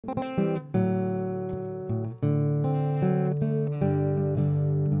Can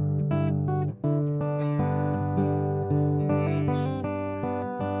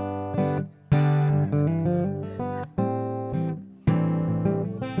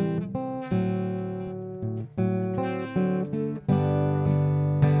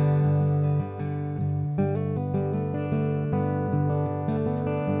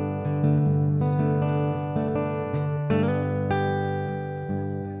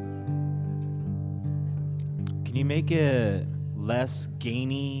you make it less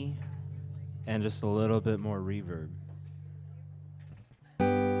gainy and just a little bit more reverb?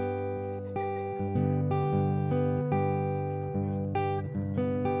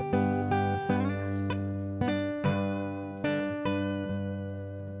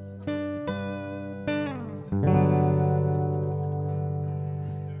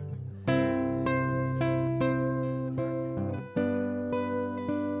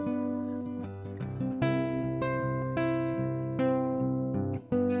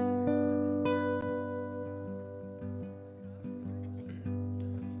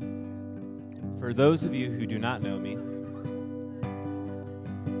 For those of you who do not know me,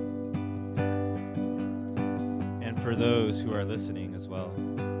 and for those who are listening as well,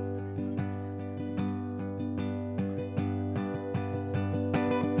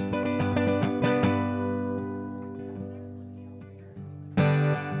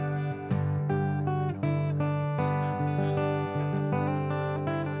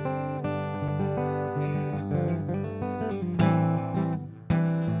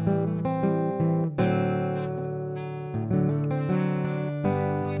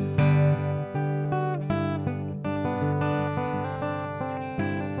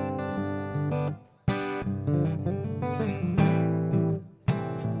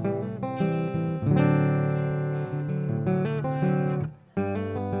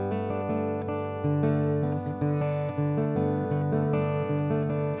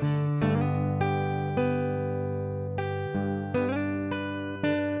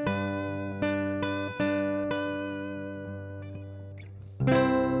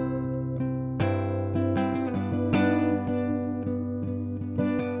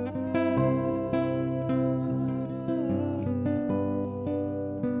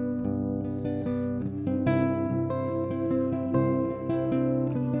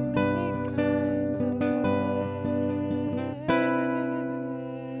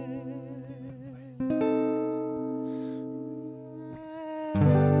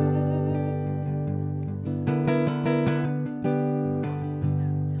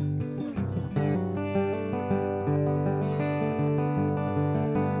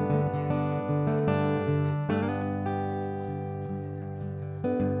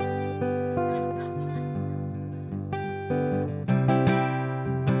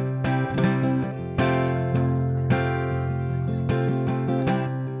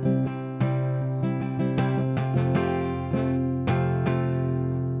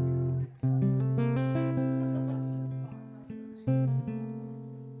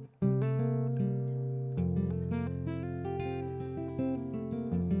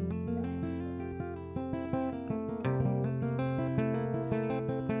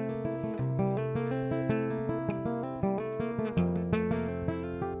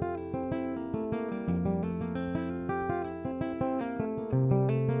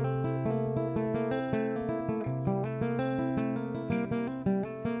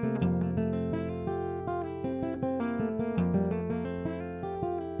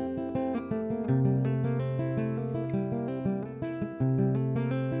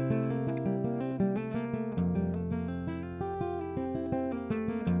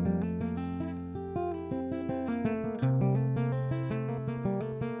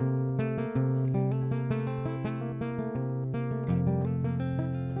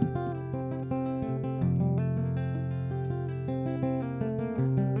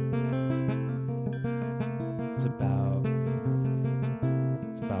 it's about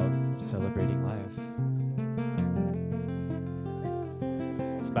celebrating life.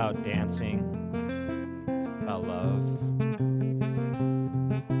 It's about dancing, about love.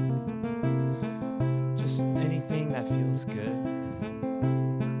 Just anything that feels good.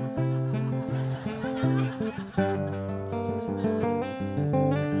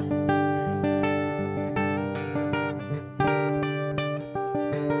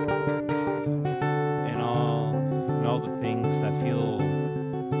 And all the things that feel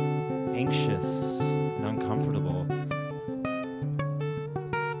anxious and uncomfortable.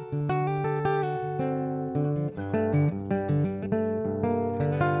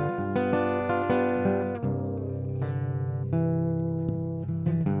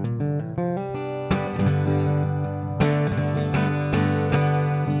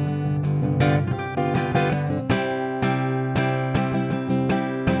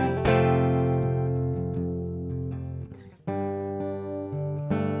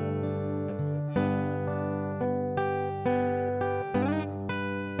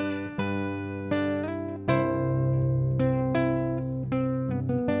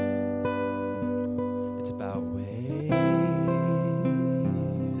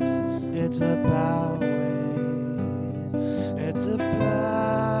 it's about ways. It's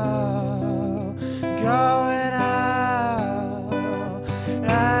about going out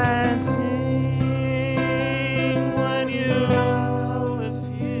and sing when you know it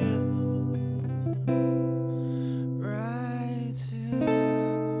feels right to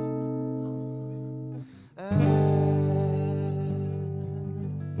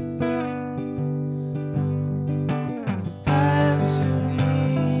and to me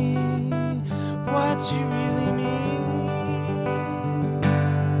what you really mean.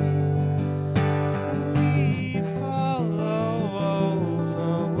 We follow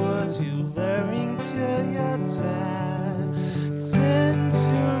over words you learning till you're 10. Tend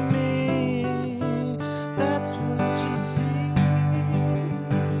to me, that's what you see.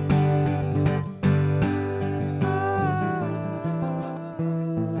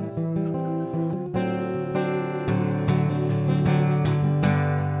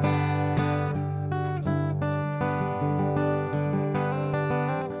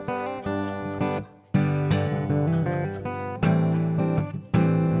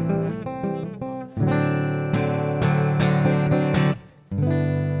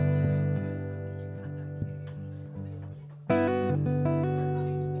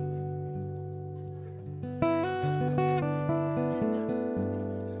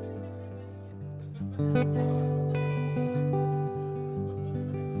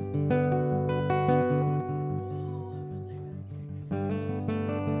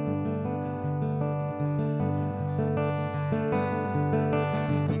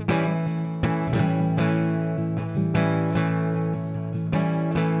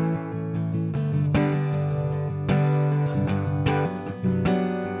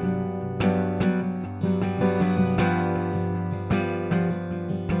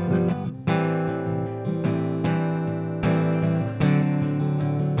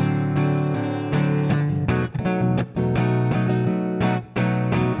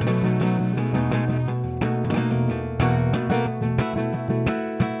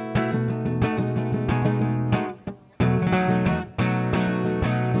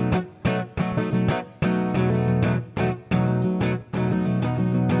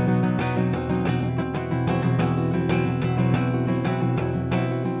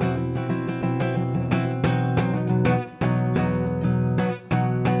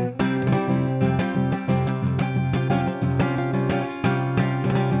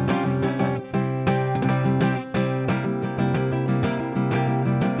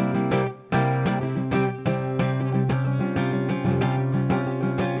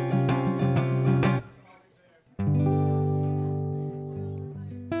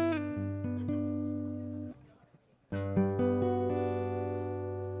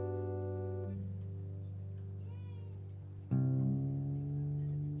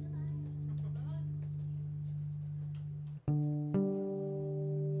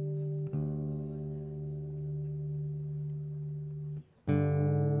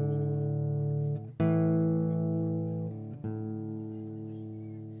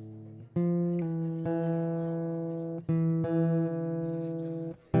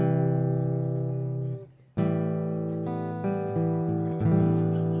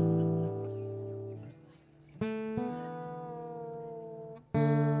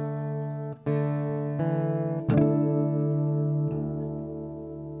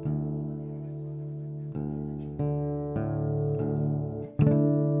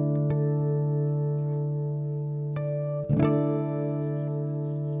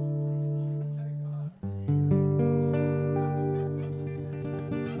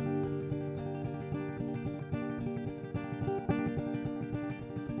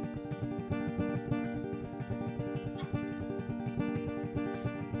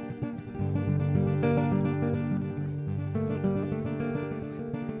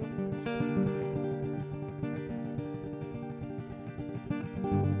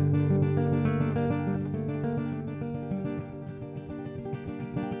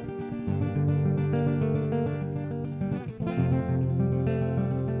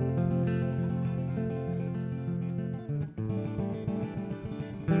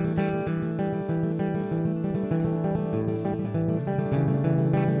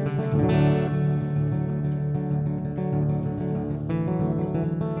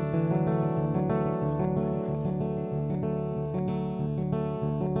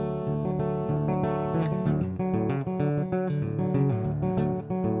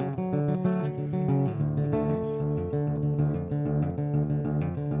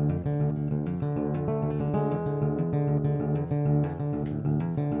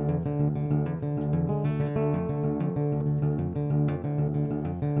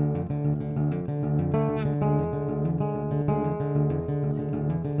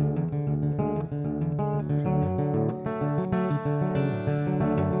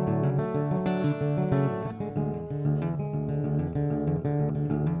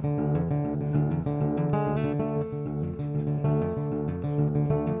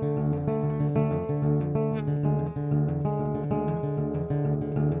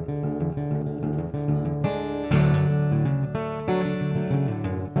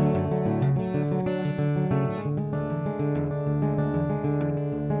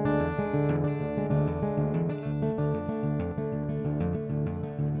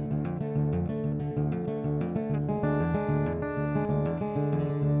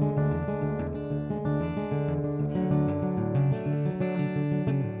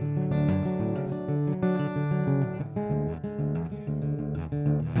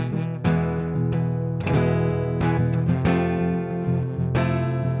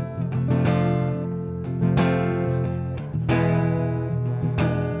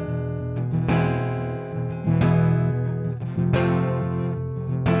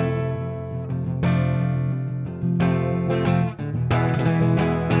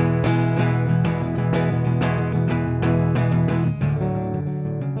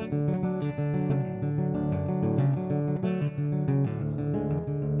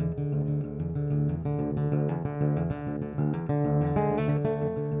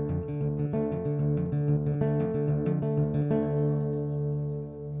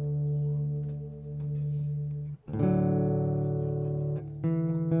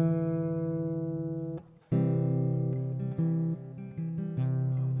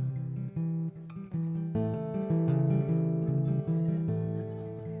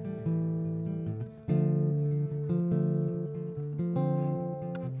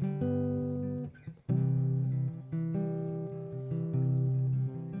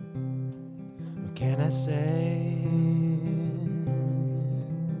 can I say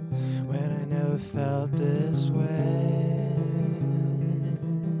when I never felt this way?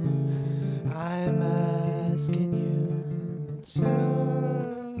 I'm asking you to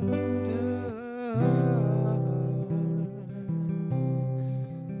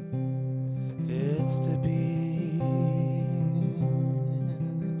if it's to be,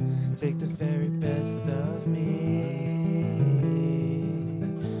 take the very best of me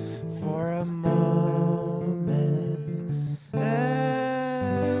for a moment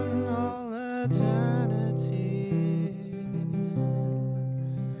and all eternity.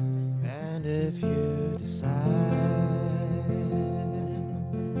 And if you decide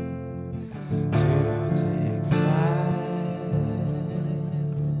to take flight,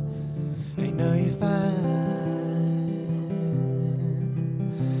 I know you find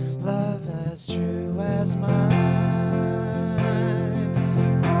love as true as mine.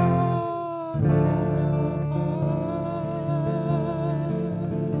 All together apart, you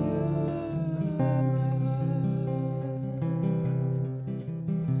are my love.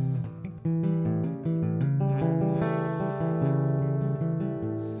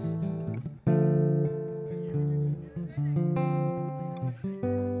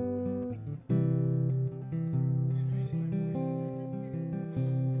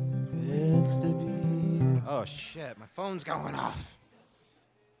 It's to be. Oh shit, my phone's going off.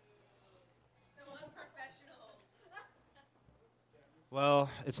 So unprofessional. Well,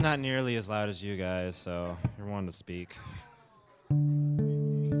 it's not nearly as loud as you guys, so you're one to speak. I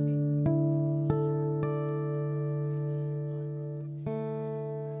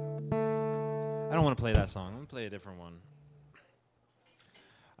don't want to play that song. I'm going to play a different one.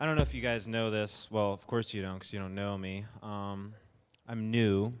 I don't know if you guys know this. Well, of course you don't, because you don't know me. I'm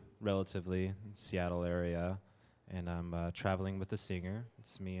new, relatively, in the Seattle area, and I'm traveling with a singer.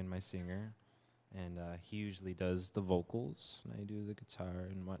 It's me and my singer, and he usually does the vocals, and I do the guitar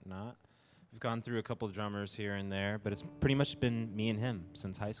and whatnot. We've gone through a couple of drummers here and there, but it's pretty much been me and him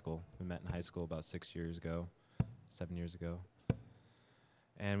since high school. We met in high school about 7 years ago.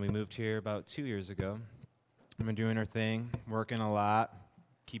 And we moved here about 2 years ago. We've been doing our thing, working a lot,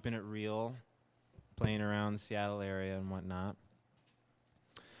 keeping it real, playing around the Seattle area and whatnot.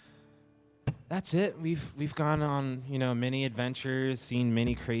 That's it. We've gone on, many adventures, seen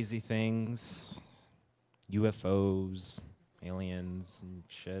many crazy things, UFOs, aliens and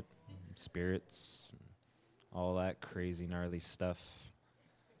shit, and spirits, and all that crazy gnarly stuff.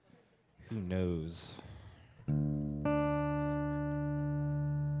 Who knows?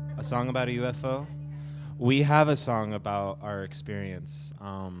 A song about a UFO? We have a song about our experience.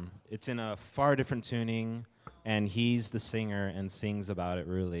 It's in a far different tuning, and he's the singer and sings about it,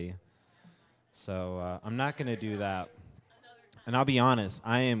 really. So I'm not going to do that. And I'll be honest,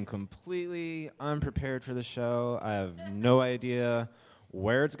 I am completely unprepared for the show. I have no idea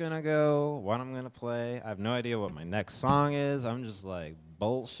where it's going to go, what I'm going to play. I have no idea what my next song is. I'm just like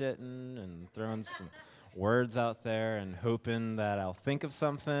bullshitting and throwing some words out there and hoping that I'll think of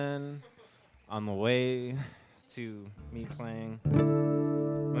something on the way to me playing.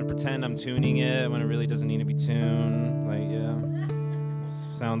 I'm going to pretend I'm tuning it when it really doesn't need to be tuned. Like, yeah,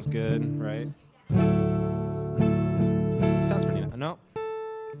 sounds good, right? Sounds pretty nice. No,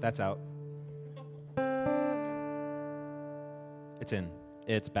 that's out. It's in.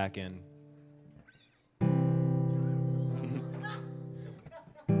 It's back in.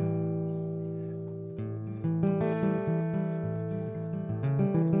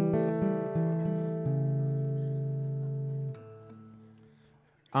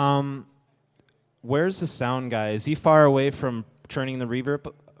 Where's the sound guy? Is he far away from turning the reverb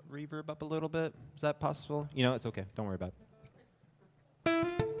up a little bit? Is that possible? It's okay. Don't worry about it.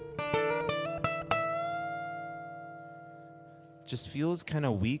 Just feels kind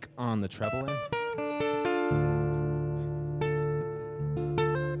of weak on the treble end.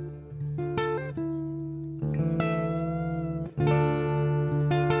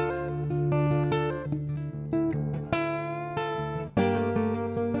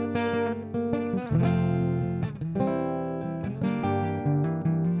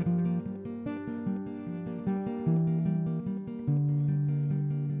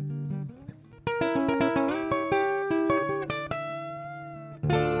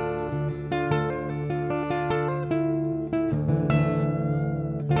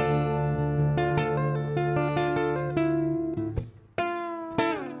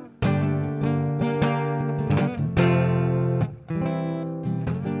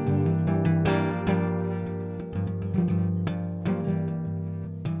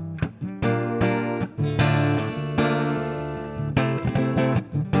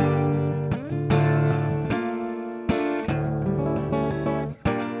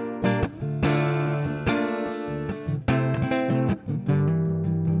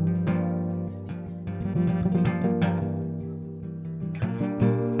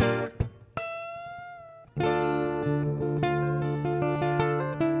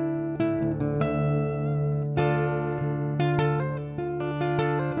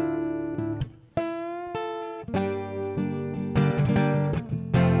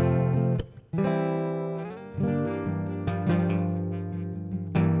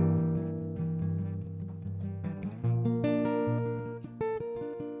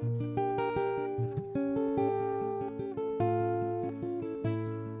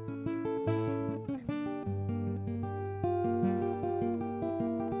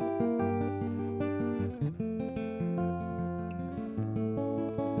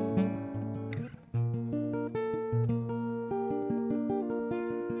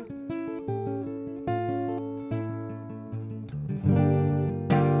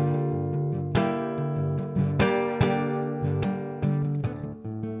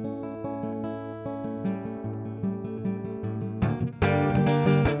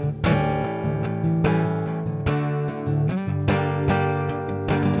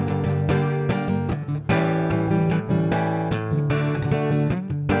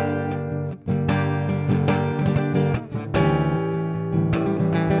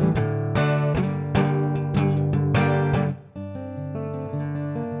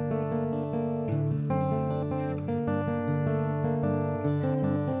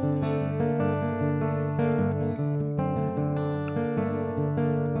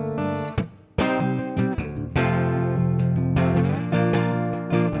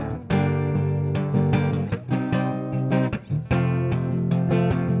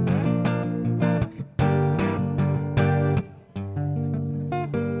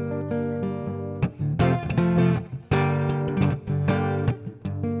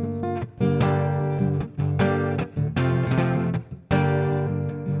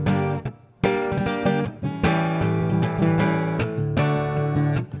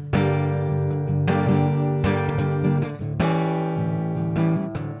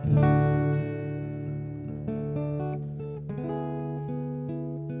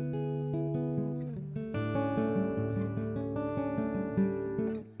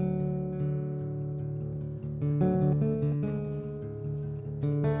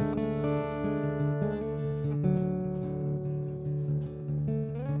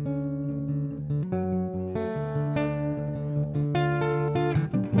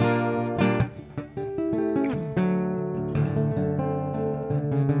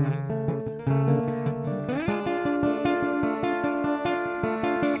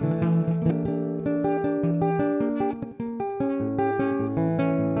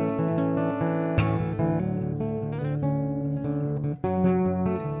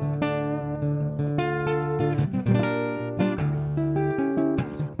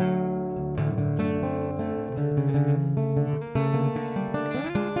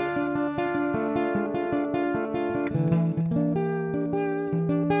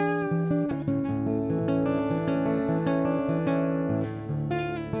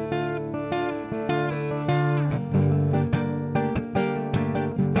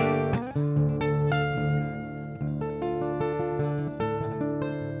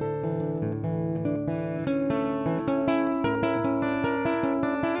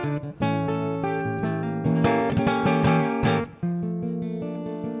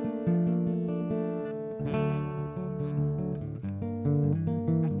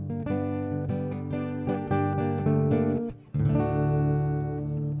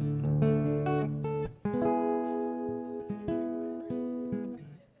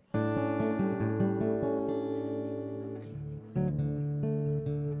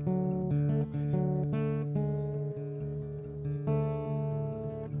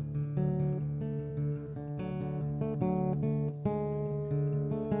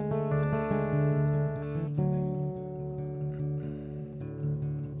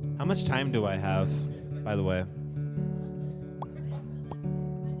 How much time do I have, by the way?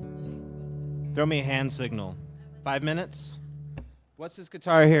 Throw me a hand signal. 5 minutes? What's this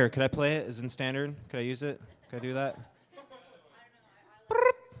guitar here? Could I play it? Is it in standard? Could I use it? Could I do that?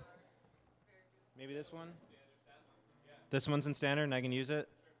 Maybe this one? This one's in standard and I can use it?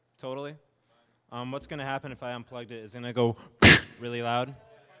 Totally? What's going to happen if I unplugged it? Is it going to go really loud?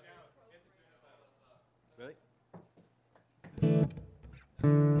 Really?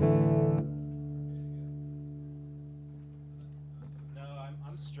 No,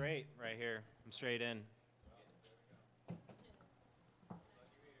 I'm straight right here. I'm straight in.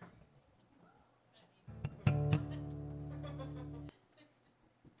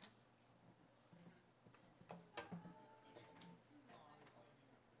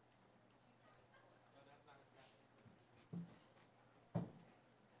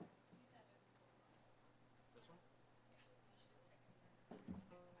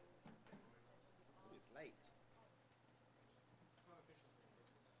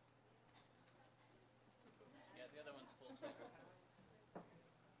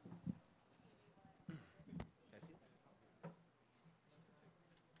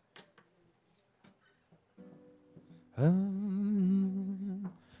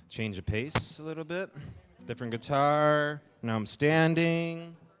 Change of pace a little bit. Different guitar. Now I'm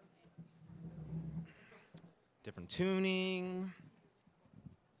standing. Different tuning.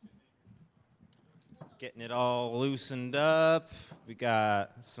 Getting it all loosened up. We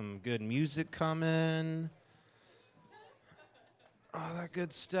got some good music coming. All that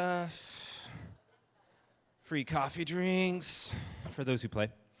good stuff. Free coffee drinks for those who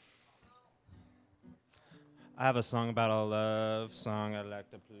play. I have a song about a love song I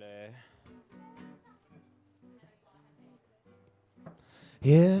like to play.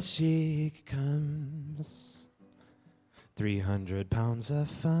 Here she comes, 300 pounds of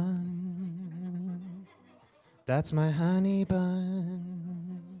fun. That's my honey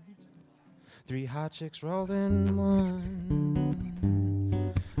bun. 3 hot chicks rolled in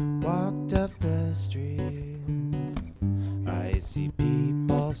one. Walked up the street. I see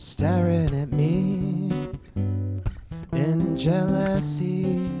people staring at me in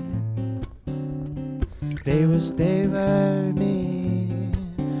jealousy. They wish they were me.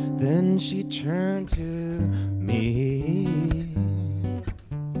 Then she turned to me,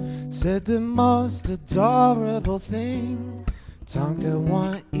 said the most adorable thing. Tonga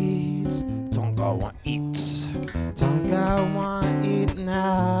want eat, Tonga want eat, Tonga want eat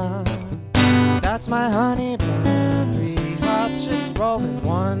now. That's my honey bun. 3 hot chicks rolling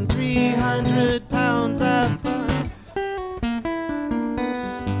one, 300 pounds of fun.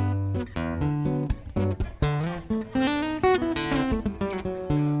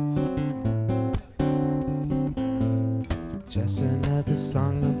 Just another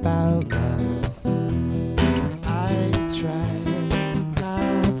song about love. I try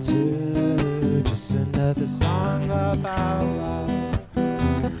not to. Just another song about love.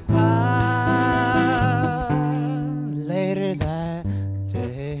 Later that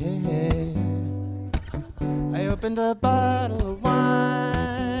day, I opened a bottle of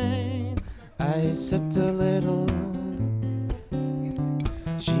wine. I sipped a little.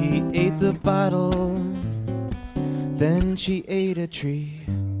 She ate the bottle. Then she ate a tree.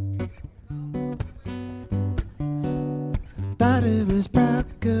 Thought it was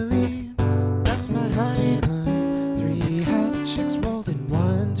broccoli. That's my honey bun. 3 hot chicks rolled in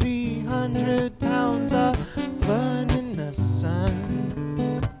one. 300 pounds of fun in the sun.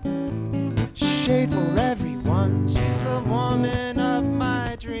 Shade for everyone. She's the woman of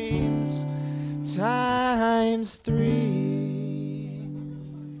my dreams. Times 3.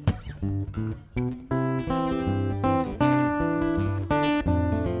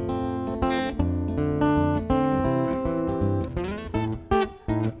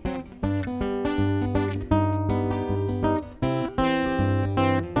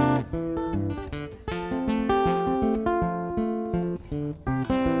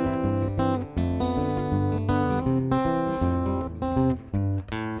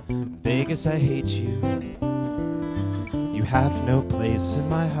 Vegas, I hate you. You have no place in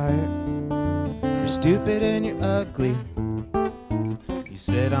my heart. You're stupid and you're ugly. You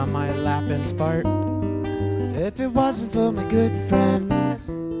sit on my lap and fart. If it wasn't for my good friends,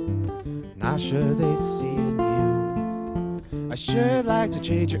 not sure they see in you. I sure like to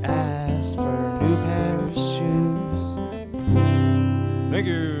trade your ass for a new pair of shoes. Thank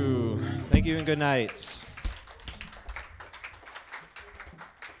you. Thank you and good night.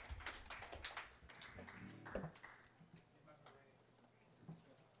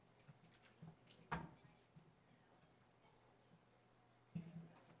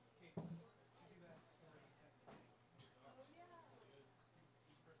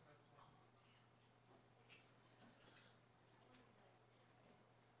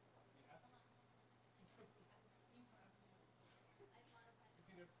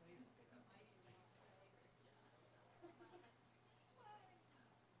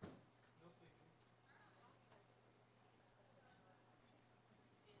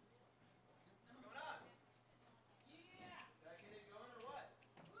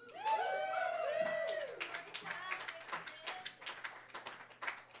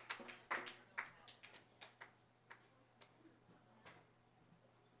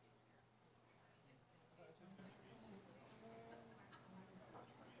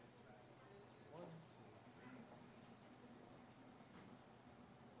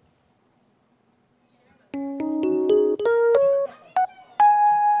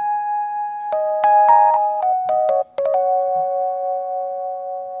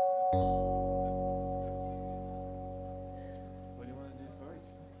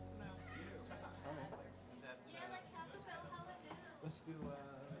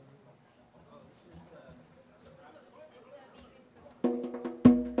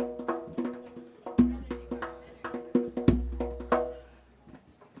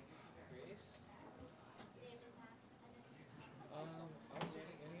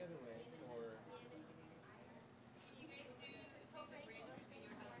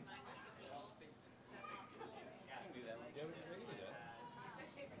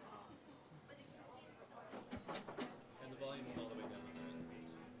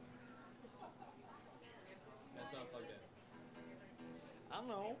 I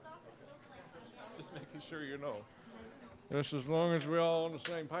know. Just making sure you know. Just as long as we're all on the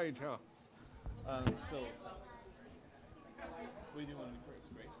same page, huh? So, what do you want to do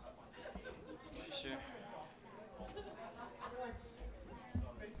first, Grace? Sure.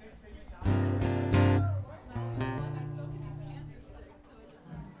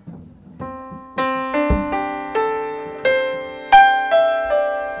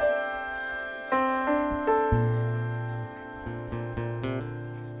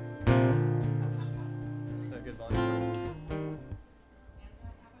 Is that a good volume?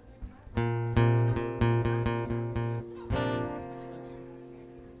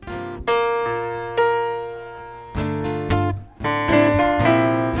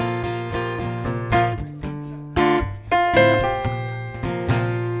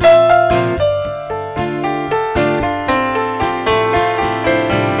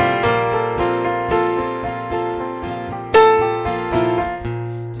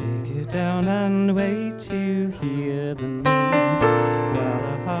 Take it down and wait to hear the news. While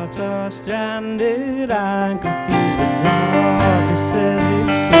our hearts are stranded and confused, the darkness says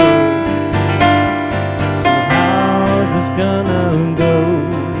it's true. So how's this gonna go?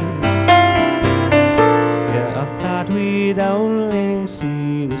 Yeah, I thought we'd only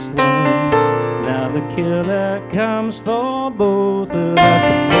see this once. Now the killer comes for both of us.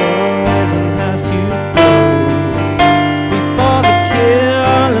 The poison has to go before the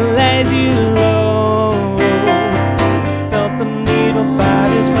killer lays you low. Felt the needle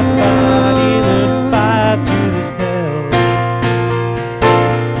bite as my body that fired through this hell.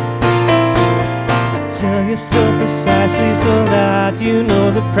 I tell you so precisely so that you know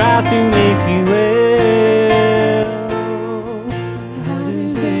the price to make you well. How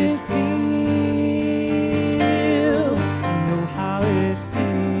does it feel? I know how it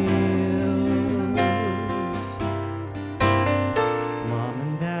feels. Mom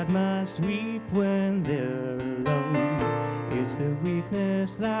and Dad must weep when they're alone. It's the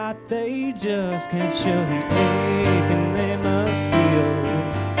weakness that they just can't show, the ache and they must feel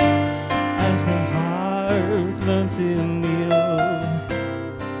as their hearts learn to kneel.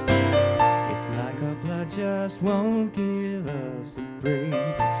 It's like our blood just won't give us a break,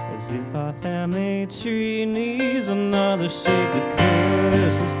 as if our family tree needs another shake. The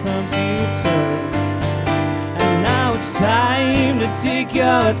curse has come to turn, and now it's time to take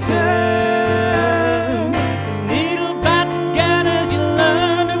your turn. The needle bites again as you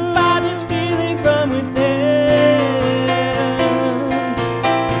learn to fight this feeling from within.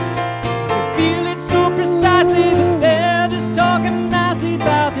 You feel it so precisely, but they're just talking nicely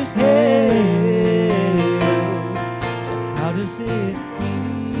about this hell. So how does it feel?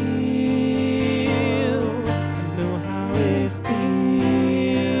 I know how it feels.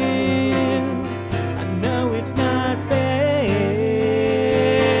 I know it's not fair.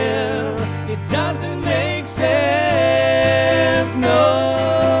 It doesn't make sense, no.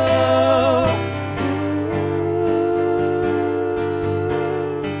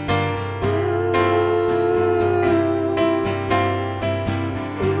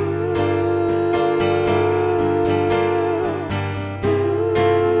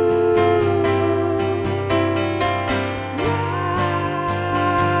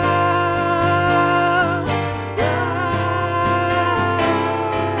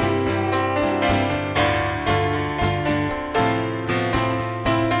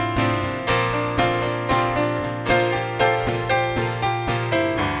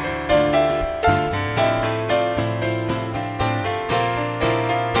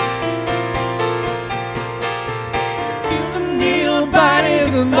 Feel the needle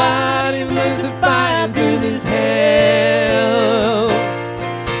biting, the body learns to fight through this hell.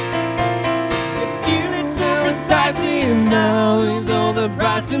 You feel it so precisely, and now is all the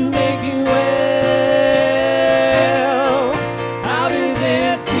price to make you well. How does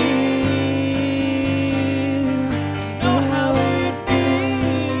it feel? Know how it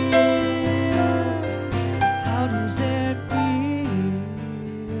feels. How does it feel?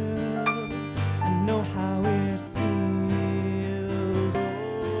 I know how it feels.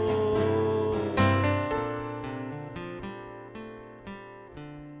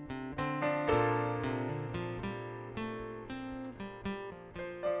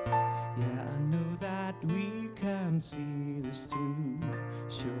 Yeah, I know that we can see this through.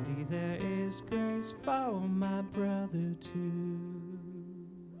 Surely there is grace for my brother too.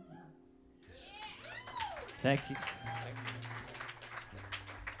 Thank you.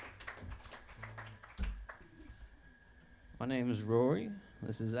 My name is Rory.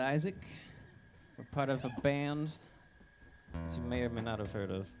 This is Isaac. We're part of a band that you may or may not have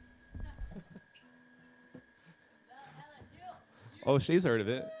heard of. Oh, she's heard of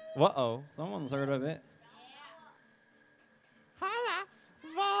it. Uh-oh. Someone's heard of it. Holla,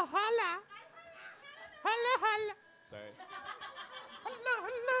 Valhalla. Holla, holla. Sorry. Holla,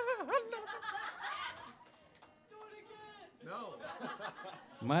 holla, holla. No.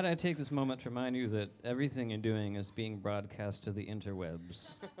 Might I take this moment to remind you that everything you're doing is being broadcast to the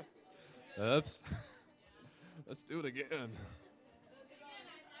interwebs. Oops. Let's do it again.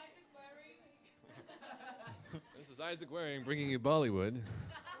 This is Isaac Waring bringing you Bollywood,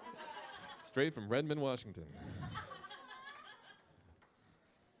 straight from Redmond, Washington.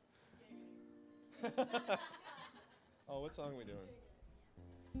 Oh, what song are we doing?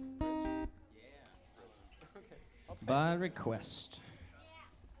 By request.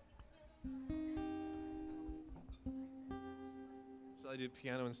 Shall I do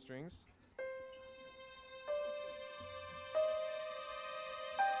piano and strings?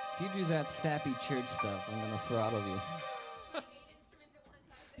 If you do that sappy church stuff, I'm gonna throttle you.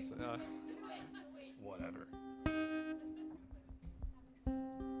 So, whatever.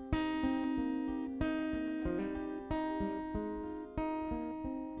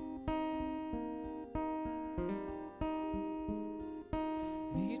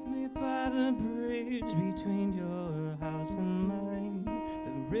 Meet me by the bridge between your house and mine.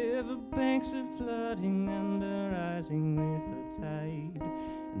 The riverbanks are flooding and are rising with the tide.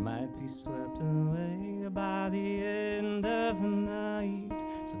 It might be swept away by the end of the night.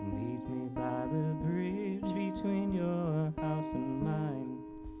 So meet me by the bridge between your house and mine.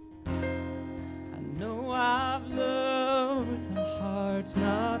 I know I've loved with a heart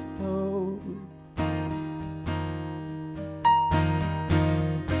not whole.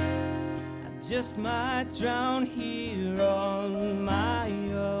 Just might drown here on my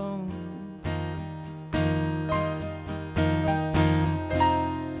own.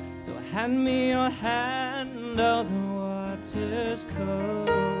 So hand me your hand, oh the water's cold.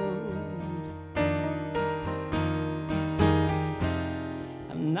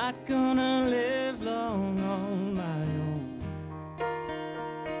 I'm not gonna live long on my own.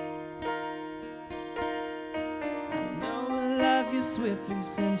 I know I love you swiftly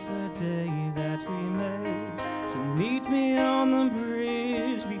since the day that we met. So meet me on the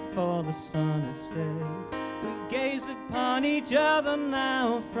bridge before the sun is set. We gaze upon each other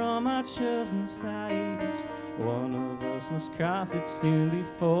now from our chosen sides. One of us must cross it soon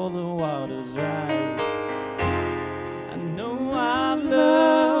before the waters rise. I know I've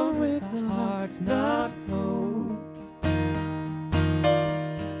loved with a heart not whole.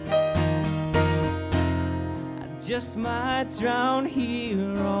 I just might drown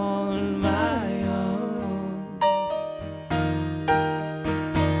here on my own.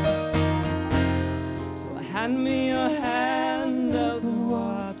 Hand me your hand, oh the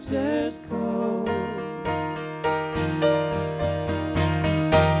water's cold.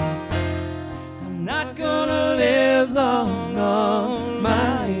 I'm not gonna live long on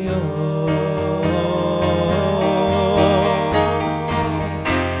my own.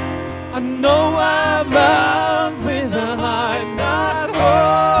 I know I'm loved with a heart not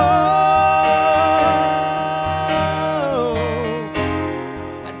whole.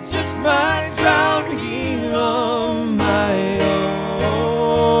 I just might drown here on my own.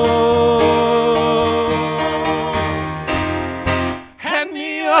 Hand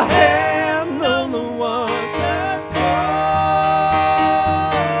me your hand on the water's cold.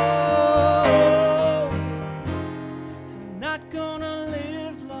 I'm not gonna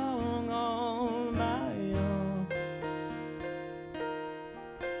live long on my own.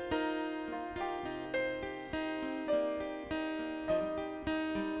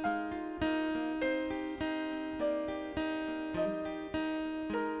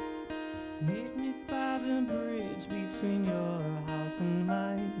 Meet me by the bridge between your house and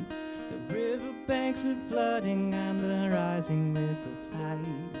mine. The riverbanks are flooding and they're rising with the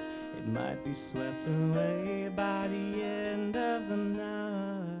tide. It might be swept away by the end of the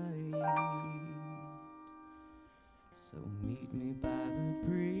night. So meet me by the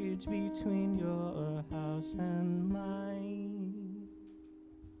bridge between your house and mine.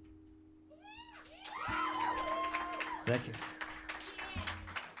 Thank you.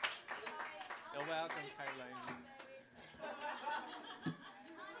 You're welcome, Caroline.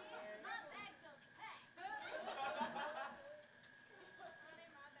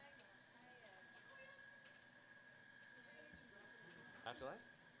 Afterlife?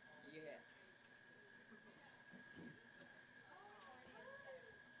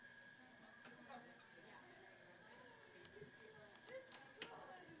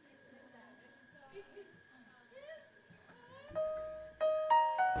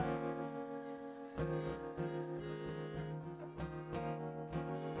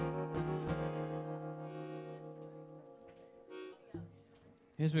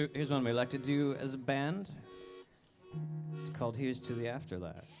 Here's one we like to do as a band. It's called Here's to the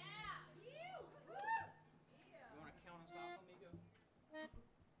Afterlife.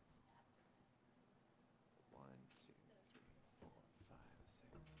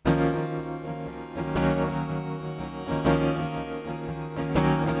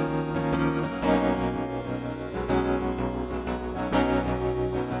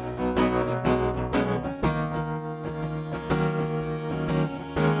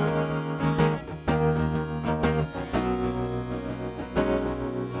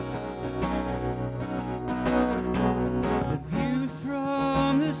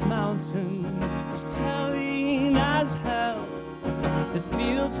 Is telling as hell. The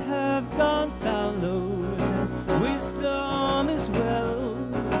fields have gone fallow as wisdom is well.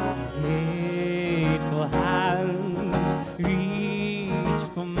 Hateful hands reach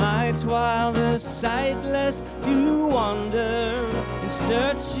for might while the sightless do wander in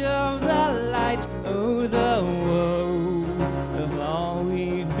search of the light. Oh, the woe of all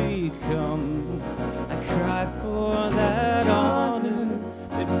we've become. I cry for that honor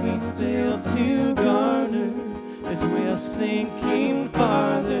that we fail to garner as we're sinking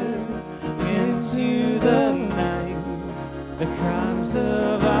farther into the night. The crimes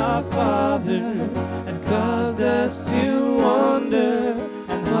of our fathers have caused us to wander,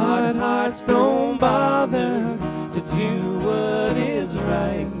 and hard hearts don't bother to do what is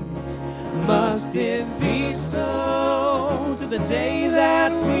right. Must it be so to the day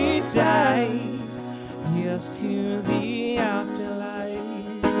that we die? Here's to the afterlife.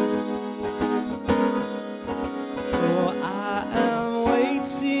 Oh, I am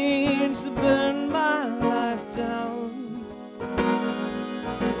waiting to burn my life down.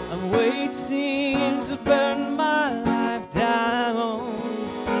 I'm waiting to burn my life down.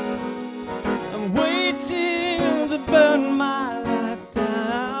 I'm waiting to burn my life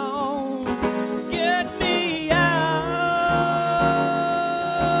down. Get me out.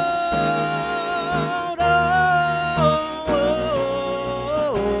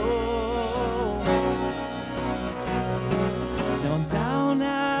 Now I'm down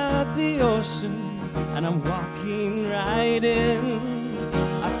at the ocean and I'm walking right in.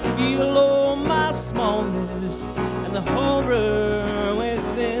 I feel all my smallness and the horror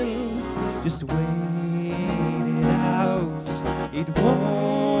within. Just wait it out, it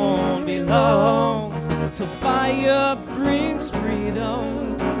won't be long till fire brings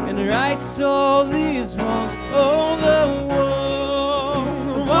freedom and rights all these wrongs. Oh, the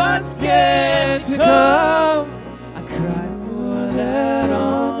world, what's yet to come? I cry for that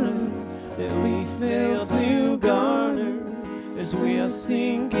honor that we fail to garner as we are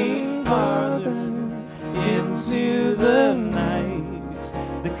sinking farther into the night.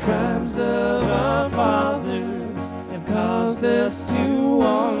 The crimes of our fathers have caused us to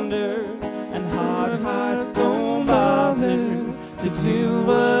wander, and hard hearts don't bother to do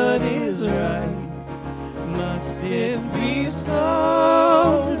what is right. Must it be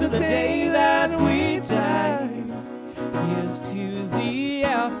so to the day that we die? Here's to the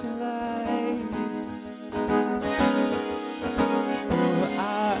afterlife. Oh,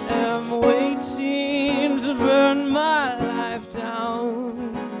 I am waiting to burn my life down.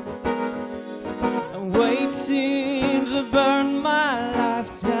 I'm waiting to burn my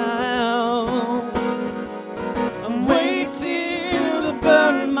life down. I'm waiting to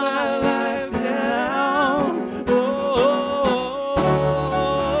burn my life down.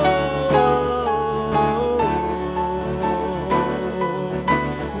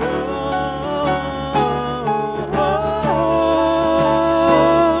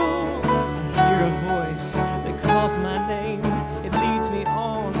 I hear a voice that calls my name. It leads me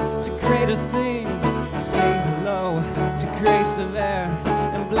on to greater things. Say hello to grace of air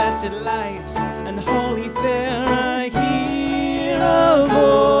and blessed light and holy fair. I hear a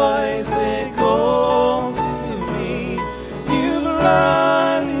voice that calls to me. You've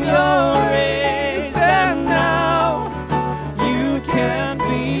run your race and now you can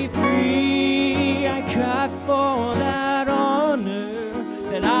be free. I cry for that honor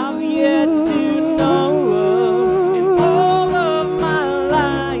that I'm yet to know of. In all of my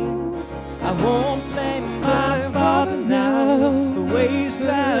life, I won't blame my father now for ways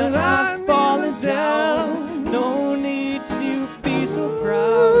that I've fallen down. No need to be so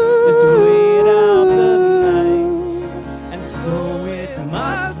proud, just wait out the night. And so it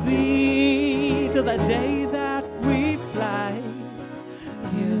must be till the day that we fly.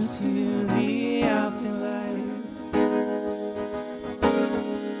 Here's to the afterlife.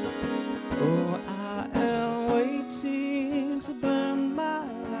 Oh,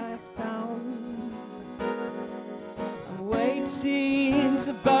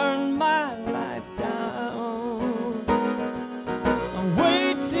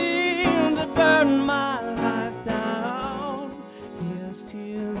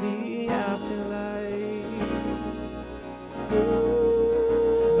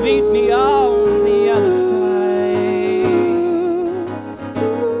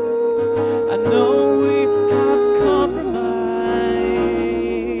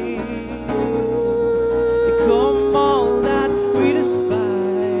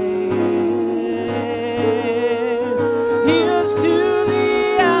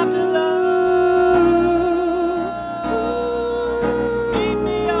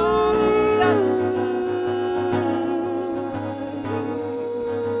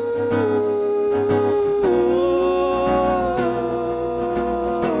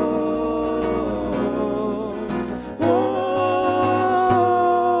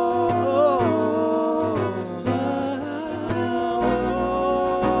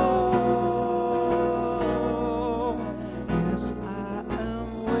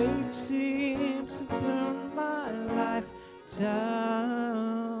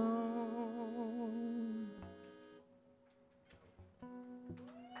 town.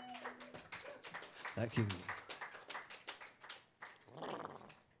 Thank you.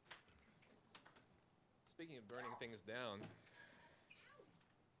 Speaking of burning things down,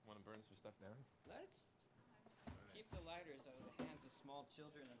 want to burn some stuff down? Let's keep the lighters out of the hands of small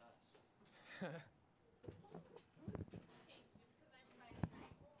children and us.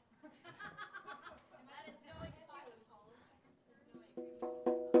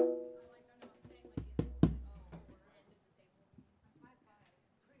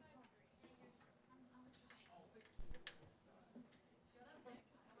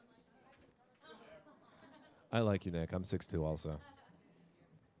 I like you, Nick. I'm 6'2" also. Well,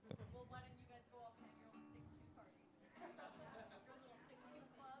 why don't you guys go off and have your own 6'2" party? Your little 6'2"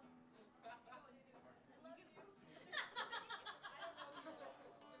 club. Go and do it.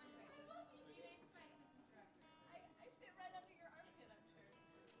 I love you. I fit right under your armpit, I'm sure.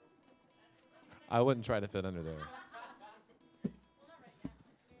 I wouldn't try to fit under there. Well, not right now.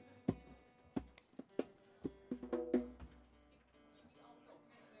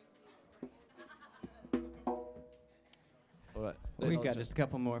 What? We've got just a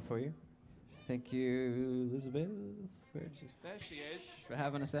couple more for you. Thank you, Elizabeth, There she is. for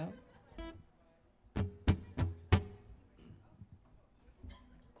having us out.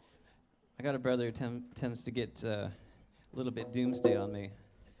 I got a brother who tends to get a little bit doomsday on me,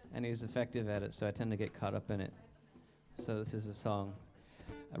 and he's effective at it, so I tend to get caught up in it. So this is a song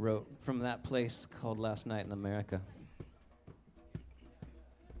I wrote from that place called Last Night in America.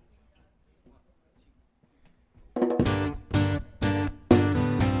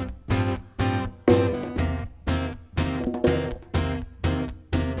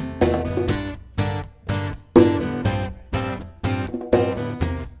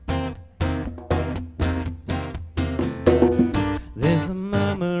 There's a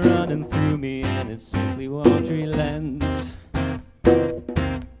murmur running through me, and it simply won't relent.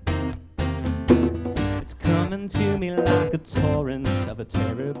 It's coming to me like a torrent of a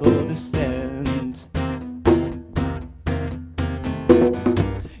terrible descent.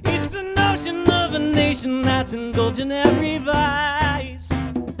 It's the notion of a nation that's indulging every vice.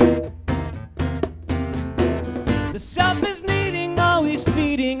 The self is needing, always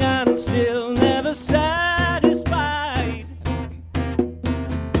feeding, and still never satisfied.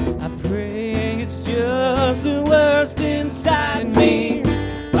 I pray it's just the worst inside me.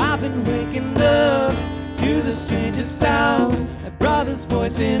 I've been waking up to the strangest sound, my brother's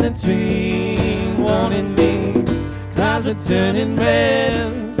voice in a dream, warning me. Clouds are turning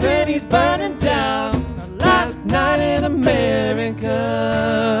red, city's burning down. Our last night in America.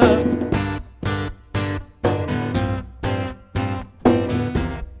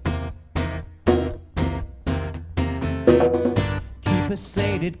 Keep us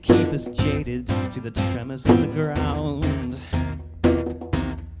sated, keep us jaded to the tremors of the ground.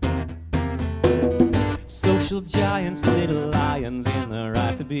 Social giants, little lions in the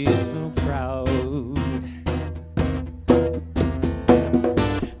right to be so proud.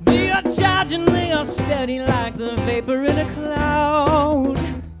 They are charging, they are steady like the vapor in a cloud.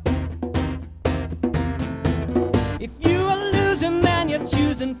 If you are losing, then you're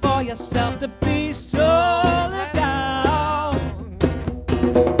choosing for yourself to be sold out.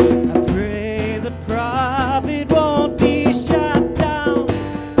 I pray the prophet won't be shut down.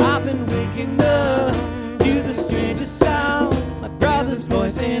 I've been waking up to the strangest sound, my brother's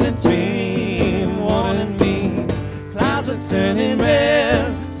voice in a dream, warning me. Clouds were turning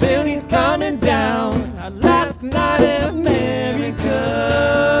red, soon he's coming down. Our last night in America.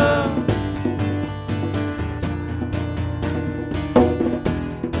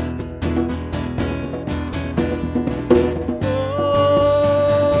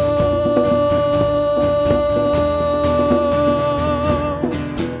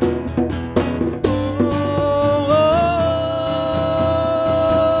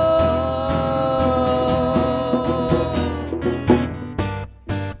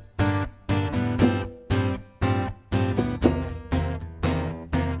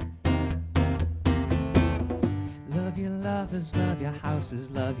 Love your lovers, love your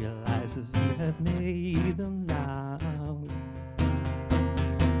houses, love your lives as you have made them now.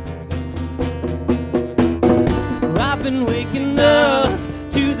 I've been waking up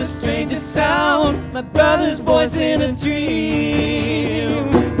to the strangest sound, my brother's voice in a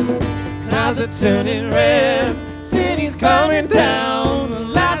dream. Clouds are turning red, city's coming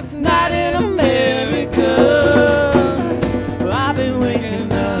down. Last night in America. I've been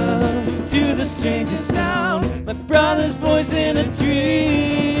waking up to the strangest sound, my brother's voice in a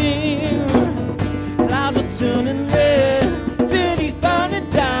dream. Clouds are turning red,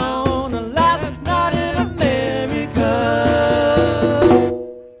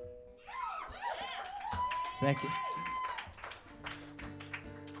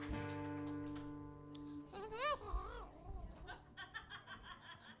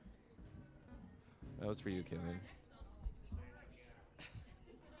 was for you, Killian.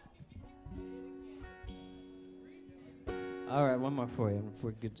 All right, one more for you, and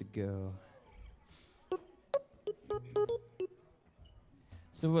we're good to go.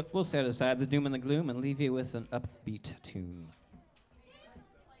 So we'll set aside the doom and the gloom and leave you with an upbeat tune.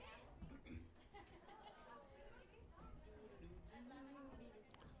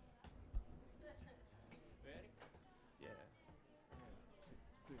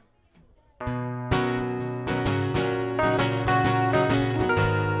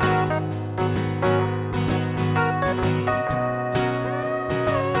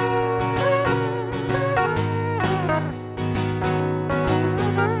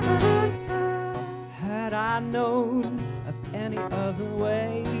 Had I known of any other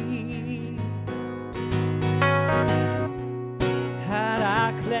way, had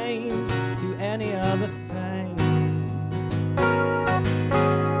I claimed to any other fame,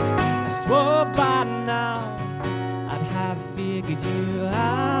 I swore by now I'd have figured you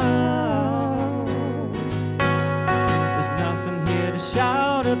out. There's nothing here to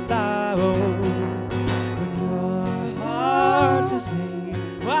shout about when your heart is hate.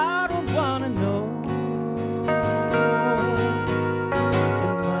 I don't wanna know.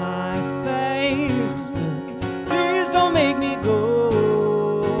 My face is look, please don't make me go.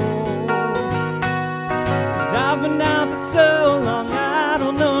 'Cause I've been down for so long, I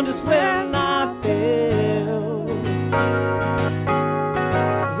don't know just when I fell.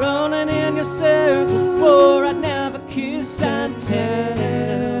 Running in your circles, swore I'd never kiss and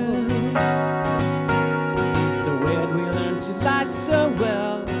tell. So where'd we learn to lie so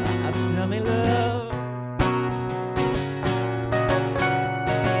well? Now tell me, love.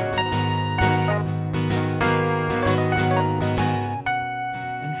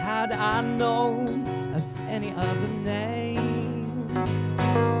 And had I known of any other name,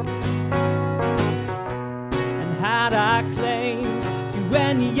 and had I claimed to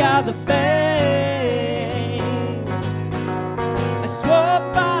any other fame, I swore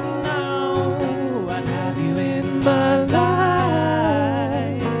by now I'd have you in my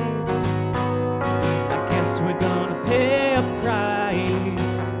life. I guess we're gonna pay a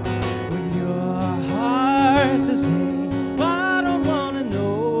price when your heart says, hey, I don't wanna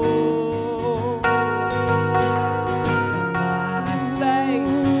know. My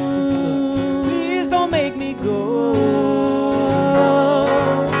face says, look, please don't make me go.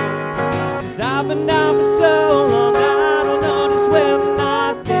 'Cause I've been down for so long, I don't know just when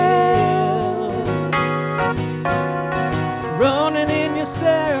I fell. Running in your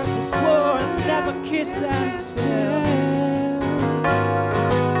circle, swore I'd never kiss and tell.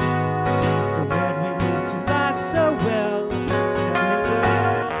 So where'd we learn to lie so well? Tell me,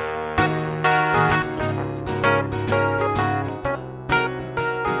 love.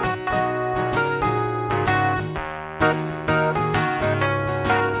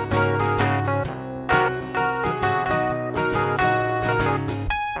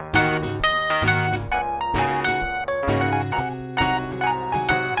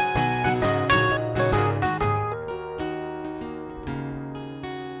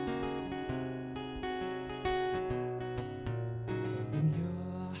 In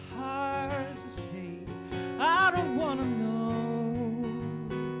your heart says, hey, I don't wanna know.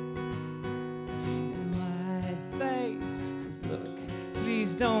 And my face says, look,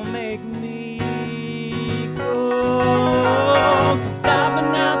 please don't make me go. 'Cause I've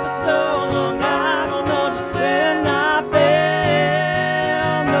been out for so long, I don't know just when I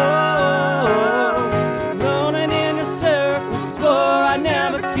fell. No, running in your circles, swore I'd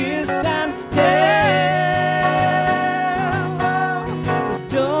never kiss and tell. Just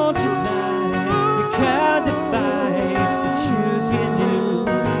don't deny, you can't defy the truth you knew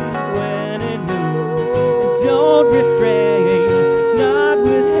when it knew. And don't refrain, it's not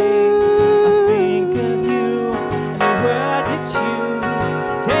with hate. I think of you and the word you choose.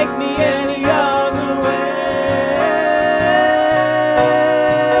 Take me any other way.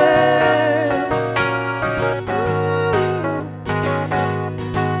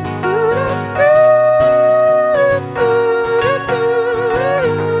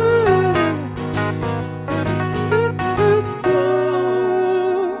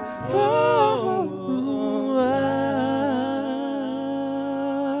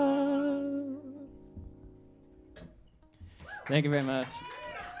 Thank you very much.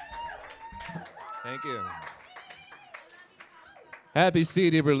 Thank you. Happy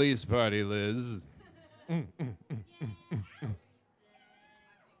CD release party, Liz.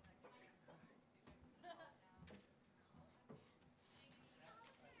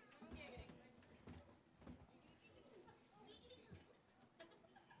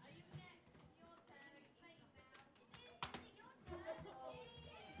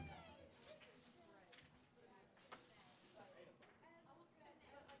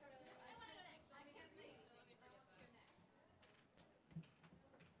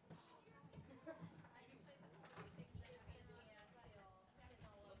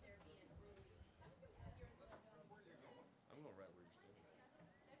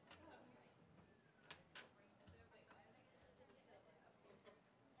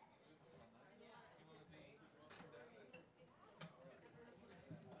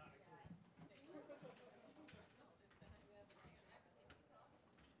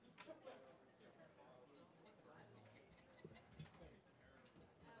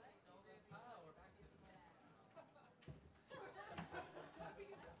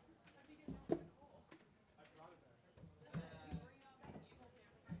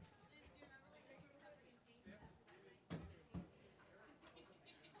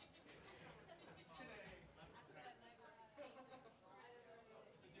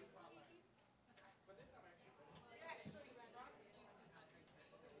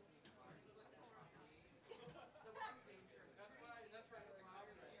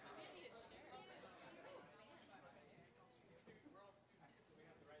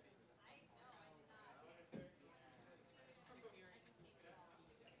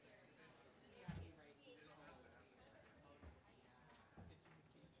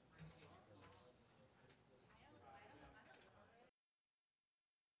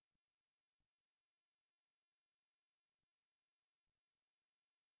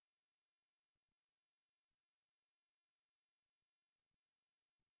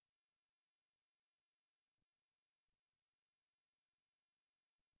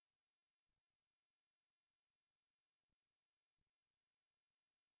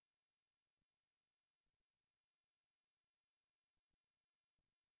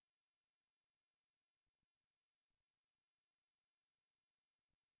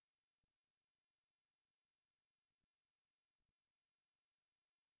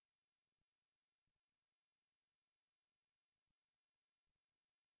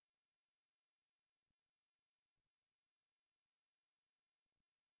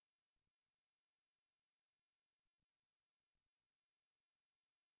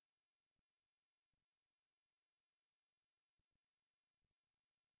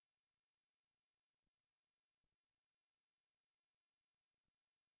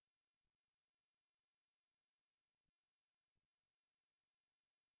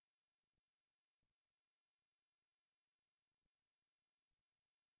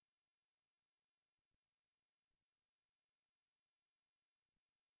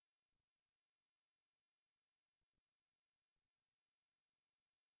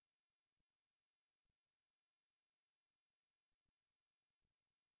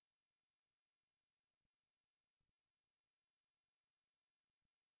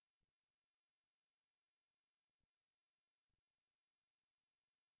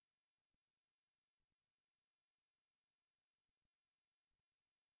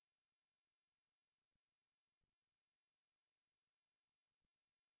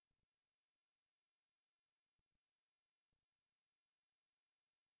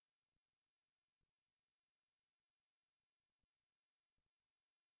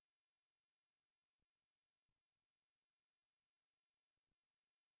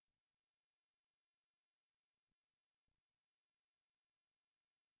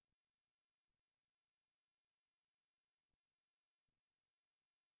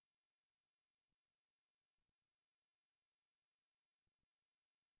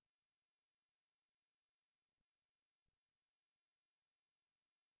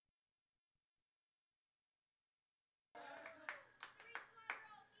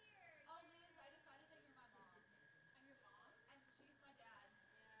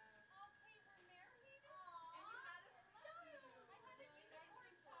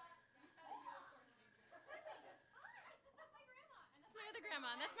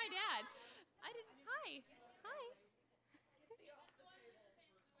 Grandma. That's my dad. I did. Hi. Hi.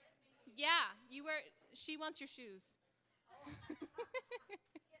 Yeah, you wear. She wants your shoes. Ladies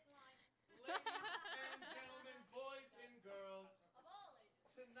and gentlemen, boys and girls,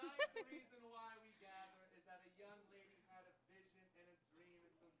 tonight the reason why we gather is that a young lady had a vision and a dream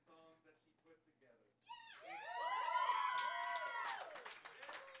and some songs that she put together.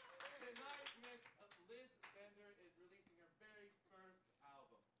 Tonight, Miss Liz Bender is releasing her very first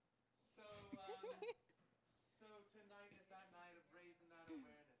album. So tonight is that night of raising that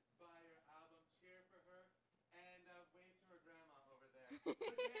awareness. Buy her album, cheer for her, and wave to her grandma over there. Put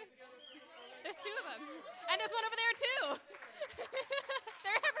your hands together for Miss Liz. There's two of them. And there's one over there, too.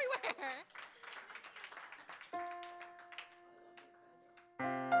 They're everywhere.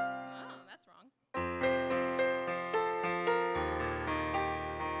 Oh, that's wrong.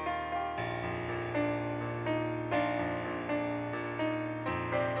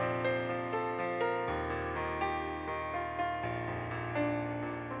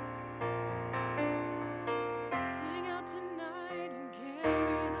 Sing out tonight and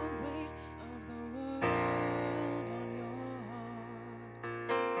carry the weight of the world on your heart.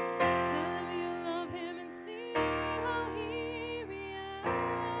 Tell him you love him and see how he reacts.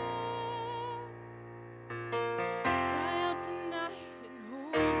 Cry out tonight and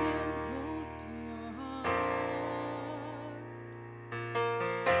hold him close to your heart.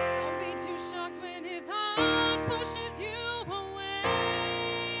 Don't be too shocked when his heart pushes you away.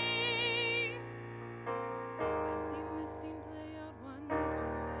 'Cause I've seen this scene play out one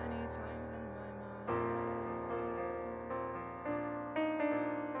too many times in my mind.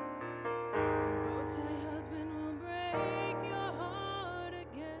 Your bow-tie husband will break your heart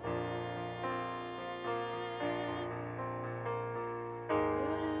again.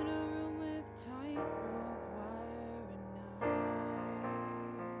 Living in a room with tightrope wire and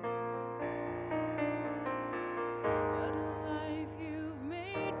knives. What a life you've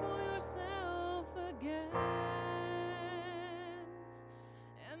made for yourself again.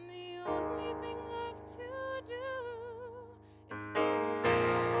 And the only thing left to do is go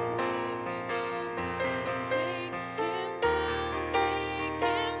round, merry-go-round, and take him down, take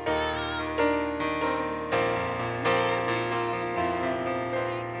him down. Just go round, merry-go-round, and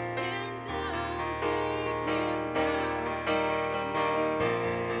take him down, take him down. Don't let him pull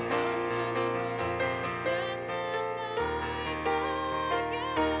you under the hooks and the knives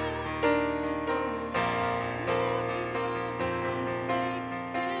again. Just go round, merry-go-round, and take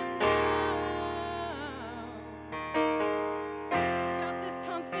him down. You've got this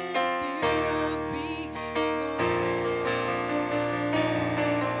constant fear of being alone.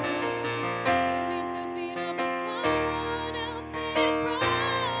 You need to feed off of someone else's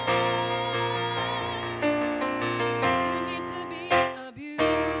pride. You need to be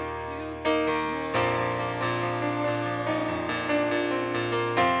abused to feel whole.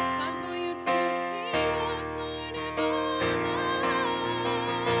 It's time for you to see the carnival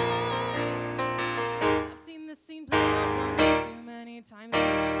lights. 'Cause I've seen this scene play out one too many times in my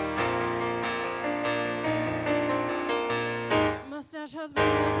life. Your mustache husband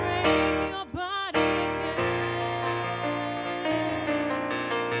will break your body again.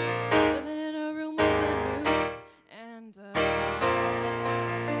 Living in a room with a noose and a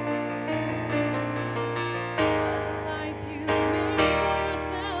What a life you made for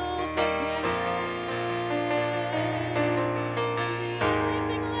yourself again. And the only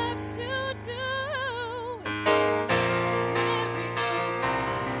thing left to do is go round,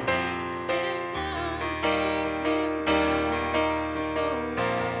 merry-go-round, and take him down, take him down. Just go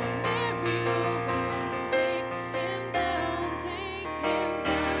round, merry-go-round, and take him down, take him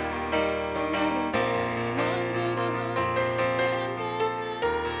down. Don't let him pull you under the hooks and the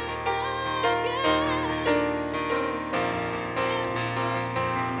knives again. Just go round,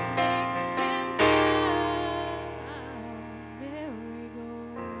 merry-go-round, and take him down,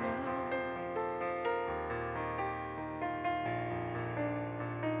 merry-go-round.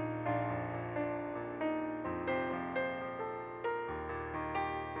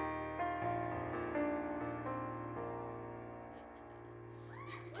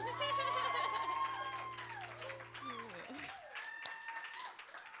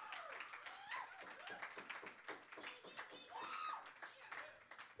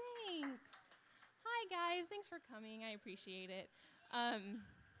 Thanks. Hi, guys. Thanks for coming. I appreciate it.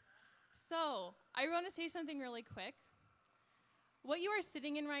 So, I want to say something really quick. What you are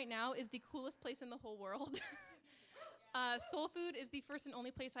sitting in right now is the coolest place in the whole world. SoulFood is the first and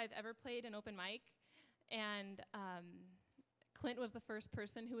only place I've ever played an open mic. And Clint was the first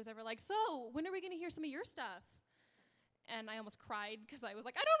person who was ever like, so, when are we going to hear some of your stuff? and I almost cried because I was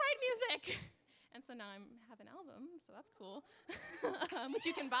like, I don't write music. And so now I have an album, so that's cool, which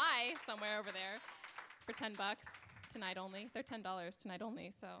you can buy somewhere over there for $10 tonight only. They're $10 tonight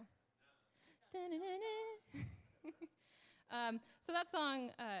only, so. So that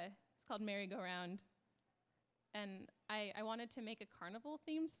song is called Merry Go Round. And I wanted to make a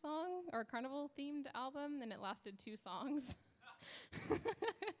carnival-themed song, or a carnival-themed album, and it lasted 2 songs.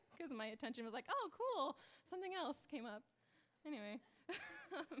 Because my attention was like, oh, cool, something else came up. Anyway,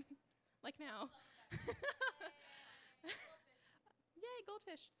 like now. Yay,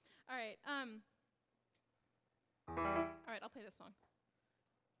 goldfish. All right, I'll play this song.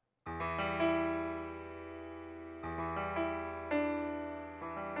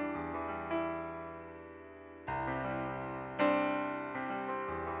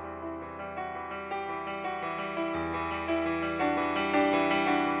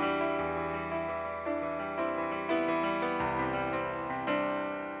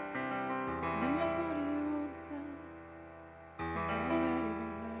 When my 40-year-old self has already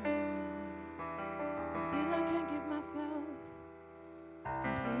been claimed, I feel I can't give myself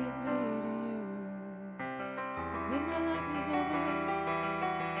completely to you. And when my life is over,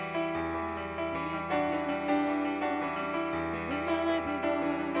 be at the funeral. And when my life is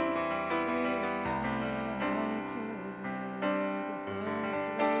over, will you remember how you killed me with your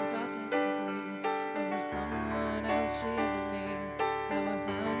self-draped artistically over someone else? She isn't me. How I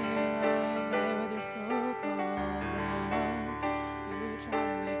found you lying there with your so-called art. You try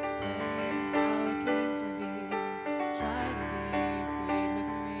to explain how it came to be. Try to be sweet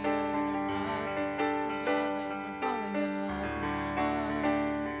with me. I interrupt. 'Cause darling, we're falling apart.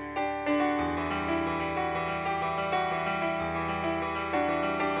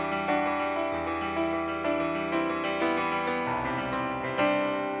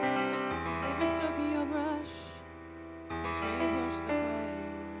 With every stroke of your brush, each way you push the clay,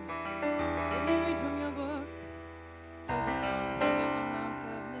 when you read from your book, focus on perfect amounts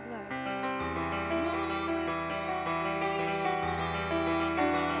of neglect. And Mama always told me don't fall for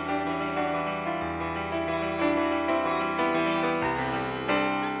artists. And Mama always told me, but I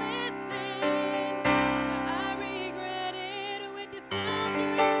refused to listen. Now I regret it with your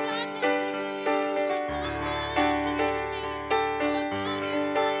self-draped artistically over someone else. She isn't me. How I found you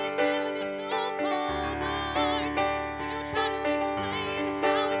lying there with your so-called art. You try to explain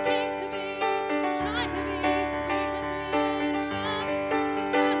how it came to be. Try to be sweet with me. I interrupt. 'Cause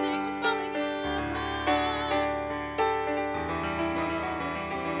darling, we're falling apart. Mama always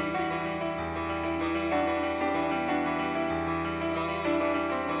told me. Mama always told me. Mama always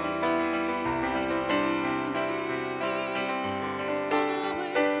told me. Mama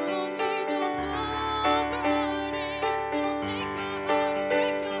always told me don't fall for artists. They'll take your heart and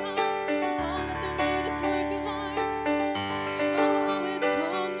break your heart and call it the latest work of art. Mama always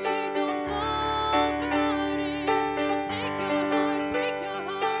told me don't fall for artists. They'll take your heart, break your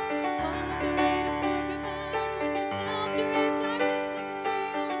heart, call it the latest work of art. With your self-draped artistically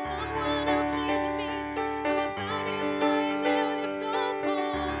over someone else. She isn't me. How I found you lying there with your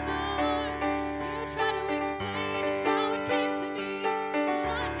so-called art. You try to explain how it came to be.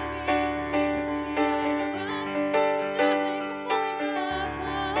 Try to be sweet with me. I interrupt. 'Cause darling, we're falling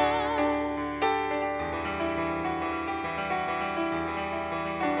apart.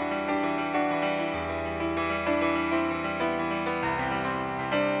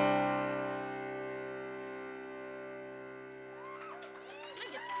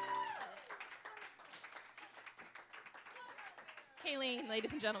 Kayleen,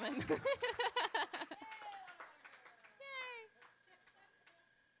 ladies and gentlemen. Yay.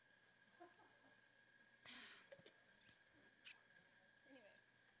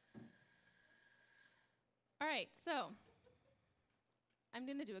 All right, so I'm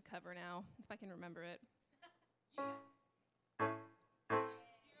going to do a cover now, if I can remember it.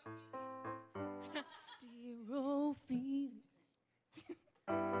 Dear old feeling.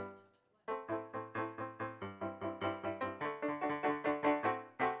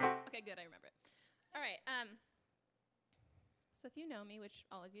 Okay, good, I remember it. All right, so if you know me, which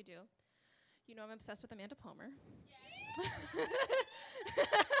all of you do, you know I'm obsessed with Amanda Palmer.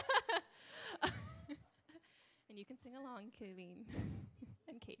 And you can sing along, Kayleen.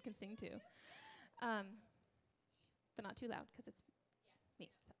 And Kate can sing too. But not too loud, because it's me.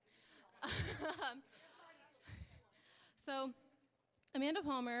 So Amanda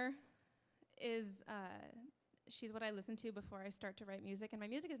Palmer is, she's what I listen to before I start to write music, and my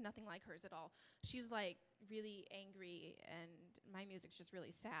music is nothing like hers at all. She's like really angry, and my music's just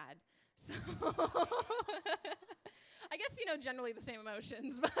really sad. So I guess, you know, generally the same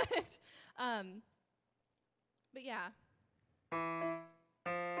emotions, but yeah,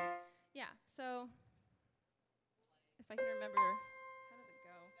 Yeah, so if I can remember, how does it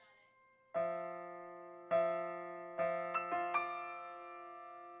go?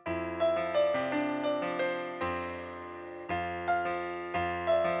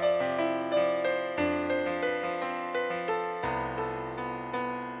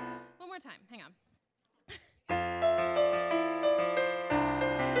 One more time, hang on.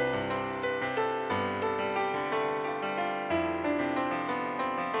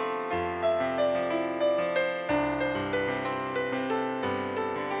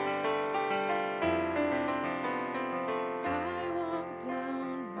 I walk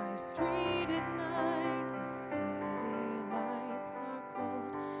down my street at night. The city lights are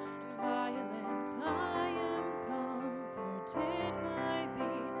cold and violent. I am comforted by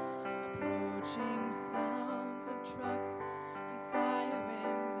the approaching sounds of trucks and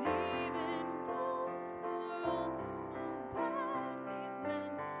sirens. Even though the world's so bad, these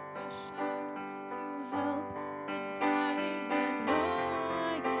men rush out to help the dying. And though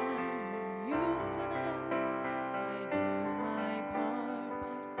I am no use to them, I do my part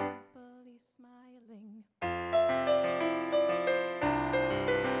by simply smiling.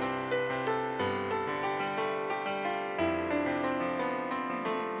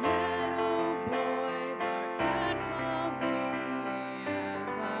 The ghetto boys are catcalling me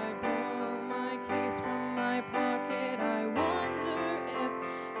as I pull my keys from my pocket. I wonder if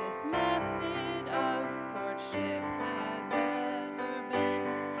this method of courtship has ever been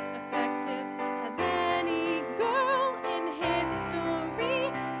effective. Has any girl in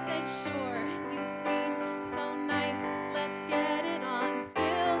history said, "Sure, you seem so nice, let's get it on"?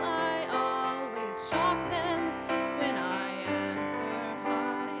 Still, I always shock them when I answer,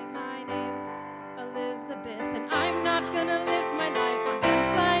 "Hi, my name's Elizabeth, and I'm not gonna live my life on one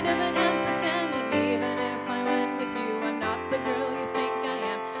side of an ampersand. And even if I went with you, I'm not the girl you think I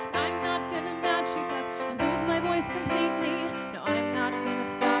am. I'm not gonna match you 'cause I'll lose my voice completely. No, I'm not gonna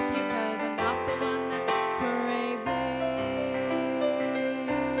stop you 'cause I'm not the one that's crazy."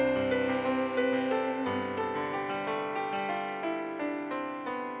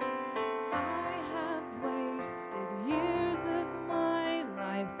 I have wasted years of my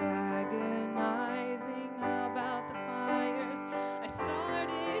life agonizing about the fires I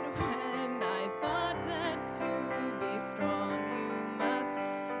started when I thought that to be strong you must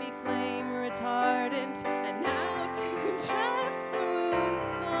be flame retardant. And now to dress the wounds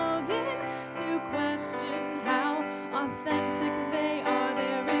called in to question how authentic they are,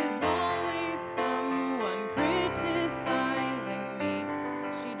 there is always someone criticizing me.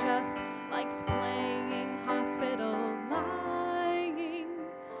 She just likes playing hospital, lying in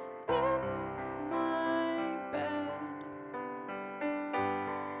my bed.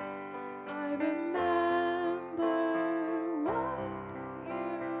 I remember what you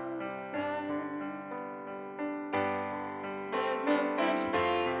said. There's no such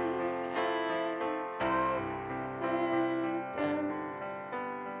thing as accidents.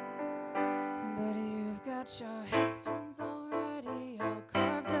 But you've got your headstones already, all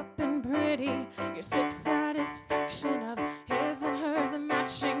carved up and pretty. Your sick satisfaction of his and hers and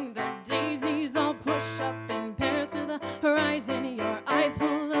matching. The daisies all push up in pairs to the horizon. Your eyes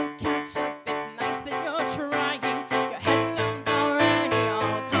full of ketchup. It's nice that you're trying. Your headstone's already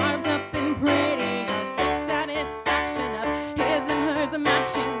all carved up and pretty. Your sick satisfaction of his and hers and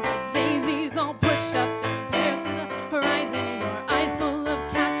matching. The daisies all push up in pairs to the horizon. Your eyes full of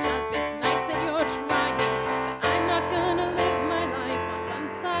ketchup. It's nice that you're trying. But I'm not gonna live my life on one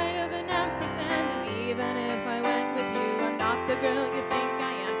side of an ampersand. And even if I went with you, I'm not the girl you think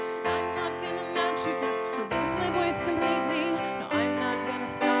I am. I'm not gonna match you 'cause I'll lose my voice completely. No, I'm not gonna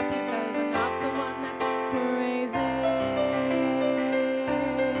stop you 'cause I'm not the one that's crazy.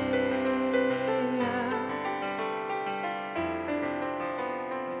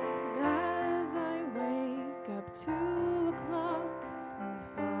 As I wake up 2 o'clock and the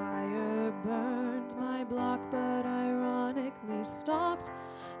fire burned my block, but ironically stopped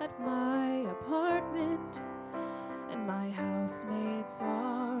at my apartment, and my housemates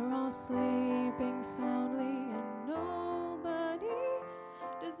are all sleeping soundly, and nobody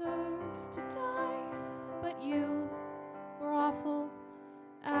deserves to die. But you were awful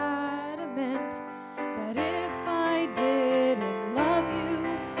adamant that if I didn't love you,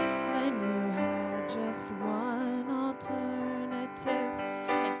 then you had just one alternative.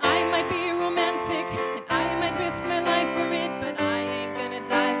 And I might be romantic, and I might risk my life for it, but I ain't gonna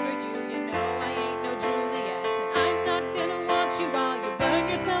die for you. You know I ain't no Juliet, and I'm not gonna watch you while you burn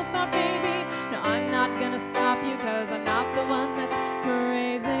yourself out, baby. No, I'm not gonna stop you 'cause I'm not the one that's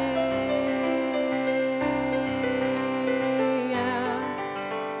crazy.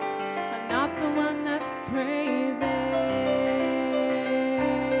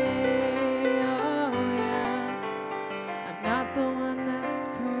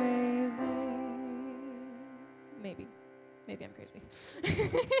 Maybe I'm crazy.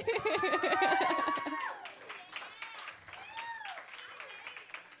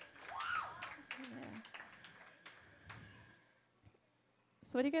 Yeah.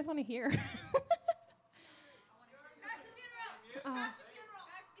 So what do you guys want to hear?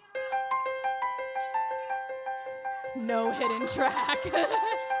 No hidden track.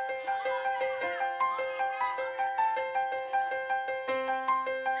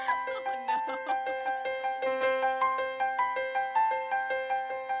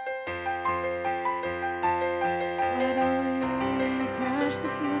 Why don't we crash the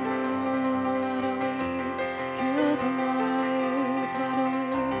funeral? Why don't we kill the lights? Why don't we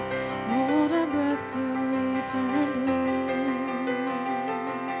hold our breath till we turn blue?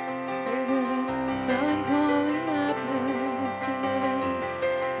 We live in melancholy madness. We live in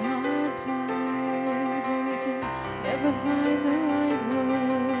hard times where we can never find the right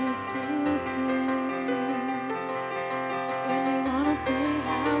words to say when we wanna say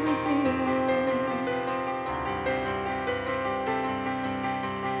how we feel.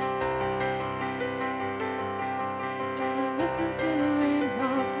 Listen to the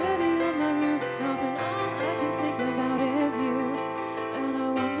rainfall steady on my rooftop, and all I can think about is you. And I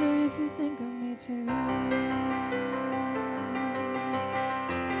wonder if you think of me too.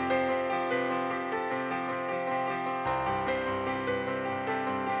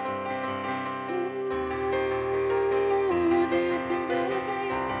 Ooh, do you think of me?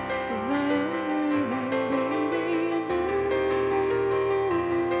 'Cause I am breathing, baby, and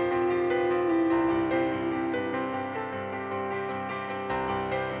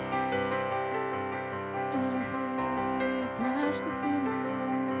And if we crash the funeral,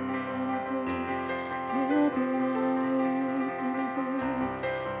 and if we kill the lights, and if we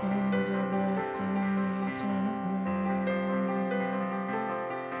hold our breath till we turn blue,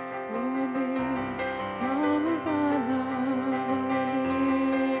 what would become of our love? What would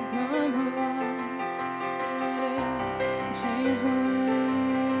become of us? Would it change the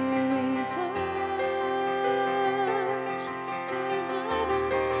way we touch? 'Cause I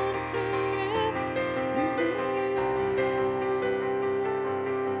don't want to risk losing you.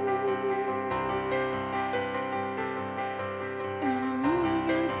 And I'm moving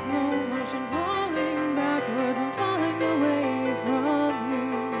in slow motion, falling backwards and falling away from you.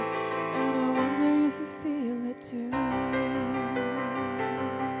 And I wonder if you feel it too.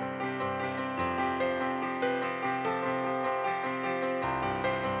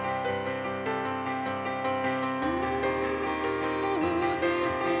 Ooh, do you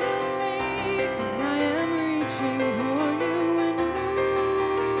feel me? 'Cause I am reaching for you and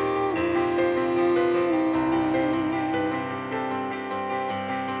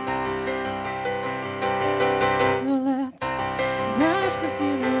so let's crash the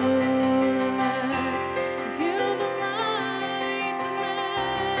funeral and let's kill the lights and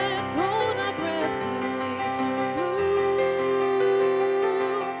let's hold our breath till we turn blue.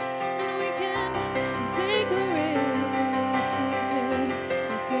 And we can take a risk, we could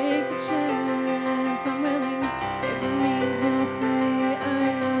take a chance. I'm willing if it means you'll say I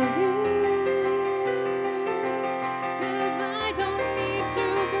love you. 'Cause I don't need to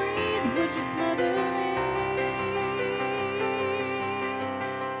breathe, would you smother me?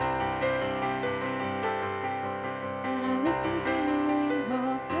 And I listen to the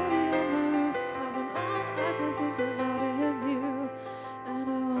rainfall steady on my rooftop, and all I can think about is you. And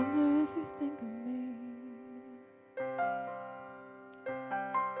I wonder if you think of me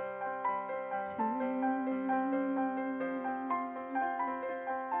too.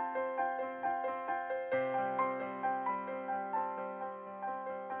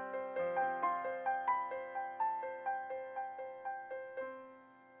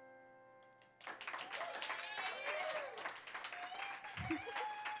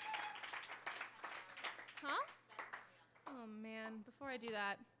 Huh? Oh man, before I do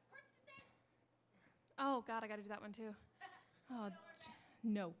that. Oh god, I gotta do that one too. Oh,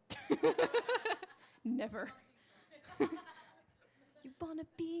 no. Never. You wanna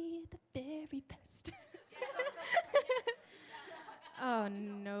be the very best. Oh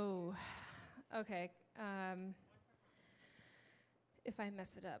no. Okay. If I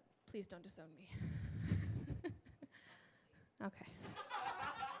mess it up, please don't disown me. Okay.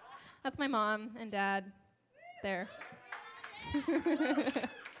 That's my mom and dad there.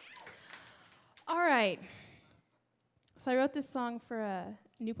 All right. So I wrote this song for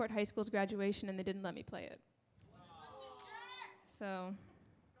Newport High School's graduation, and they didn't let me play it. So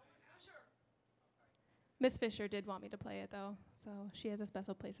Miss Fisher did want me to play it, though. So she has a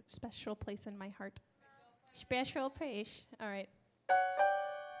special place in my heart. Special place. All right.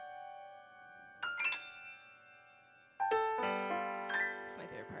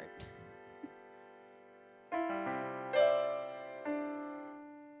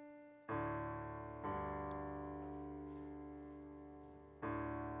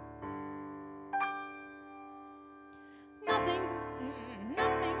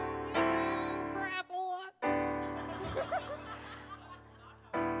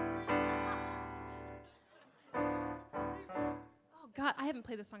 God, I haven't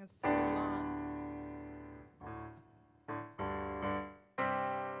played this song in so long.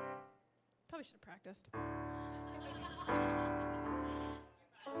 Probably should have practiced.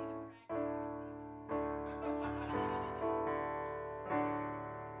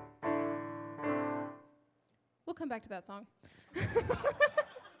 We'll come back to that song. I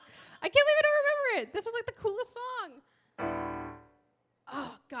can't believe I don't remember it. This is like the coolest song.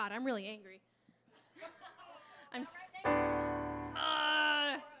 Oh, God, I'm really angry.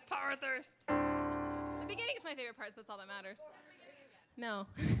 Power thirst. The beginning is my favorite part, so that's all that matters. No.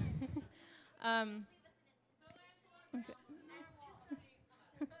 Okay.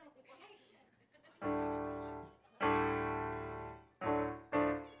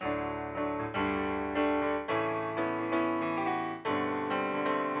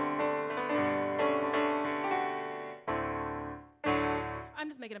 I'm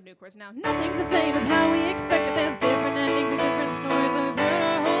just making up new chords now. Nothing's the same as how we expected. There's different endings and different stories that we've heard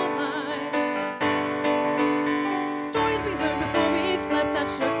our whole lives. Stories we heard before we slept that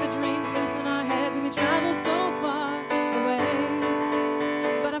shook the dreams loose in our heads, and we travel so far away.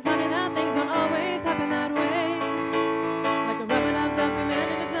 But I'm finding that things don't always happen that way. Like a rub-a-dub-dub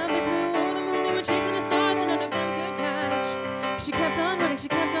man in a tub, they flew over the moon. They were chasing a star that none of them could catch. She kept on running,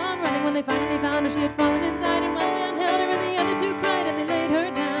 she kept on running. When they finally found her, she had fallen and died, and one man held her and the other two cried and they laid her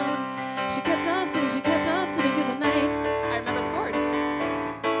down. She kept on sleeping through the night. I remember the chords.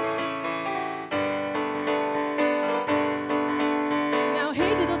 Now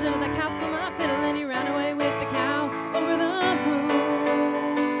hey diddle diddle, that cat stole my fiddle and he ran away with the cow over the moon.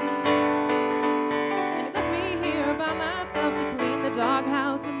 And he left me here by myself to clean the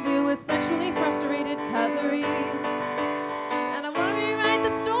doghouse and deal with sexually frustrated cutlery. And I want to rewrite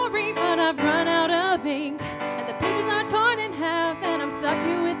the story, but I've run out of ink. And the pages are torn in half, and I'm stuck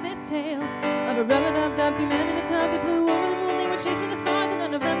here with this tale of a rub-a-dub-dumpy man in a tub that flew over the moon. They were chasing a star that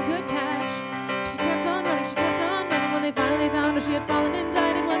none of them could catch. She kept on running, she kept on running. When they finally found her, she had fallen and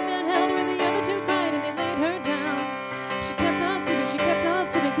died, and one man held her and the other two cried and they laid her down. She kept on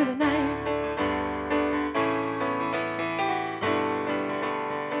sleeping through the night.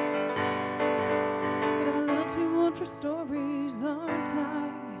 But I'm a little too old for stories, aren't I?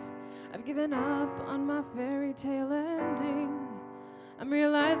 I've given up on my fairy tale ending. I'm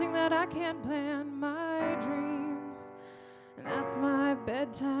realizing that I can't plan my dreams, and that's my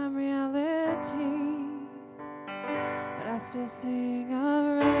bedtime reality. But I still sing of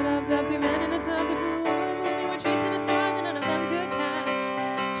a rub-a-dub-dumpy man in a tub that flew over the moon. They were chasing a star that none of them could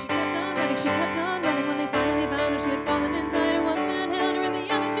catch. She kept on running, she kept on running. When they finally found her, she had fallen and died, and one man held her and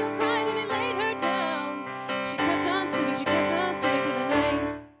the other two cried and they laid her down. She kept on sleeping through the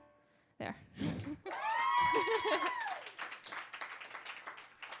night. There.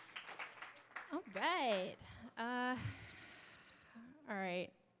 All right. All right.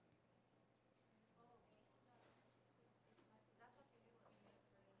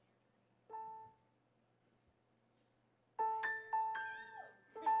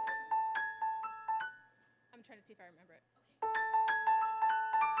 I'm trying to see if I remember it.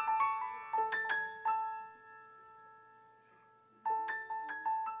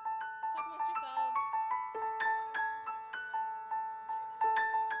 Talk amongst yourselves.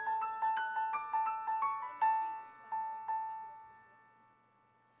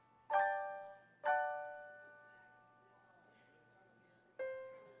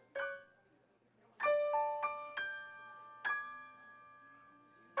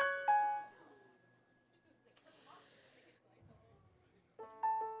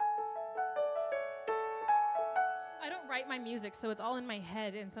 I don't write my music, so it's all in my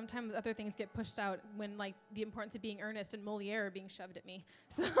head, and sometimes other things get pushed out when, like, the importance of being earnest and Moliere are being shoved at me.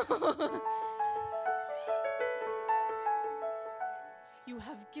 So you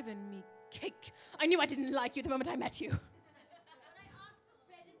have given me cake. I knew I didn't like you the moment I met you.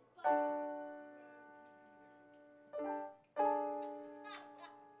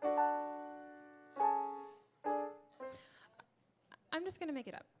 I'm just gonna make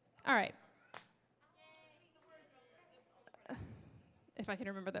it up. All right. If I can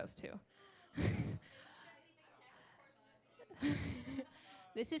remember those two.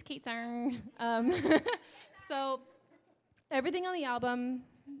 This is Kate's song. So everything on the album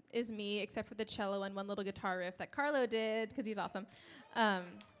is me except for the cello and one little guitar riff that Carlo did because he's awesome.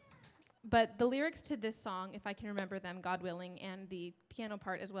 But the lyrics to this song, if I can remember them, God willing, and the piano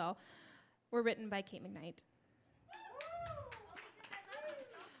part as well, were written by Kate McKnight.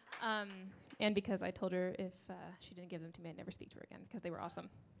 And because I told her if she didn't give them to me, I'd never speak to her again because they were awesome.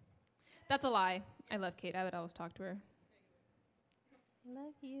 That's a lie. I love Kate. I would always talk to her.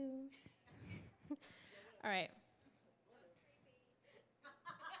 Love you. All right.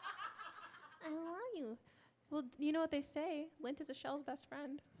 love you. Well, you know what they say? Lint is a shell's best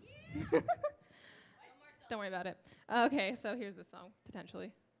friend. Don't worry about it. Okay, so here's the song,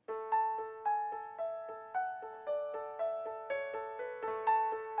 potentially.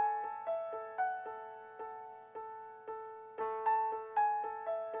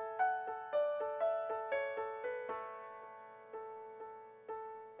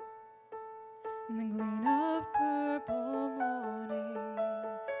 In the gleam of purple morning,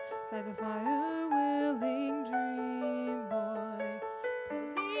 sighs a fire-willing dream boy,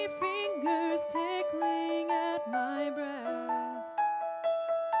 posy fingers tickling at my breast.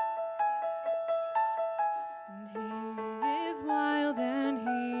 And he is wild and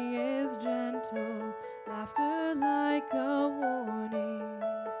he is gentle, laughter like a warning,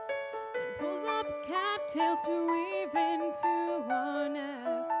 and pulls up cattails to weave into our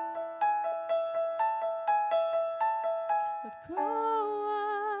nest. With crow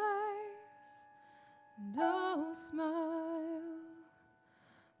eyes and oh smile,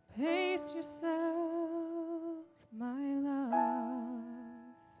 pace yourself, my love.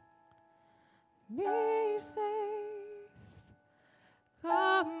 Be safe,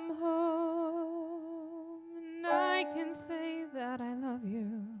 come home, and I can say that I love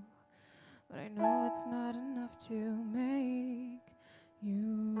you, but I know it's not enough to make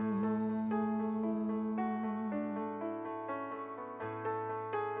you home.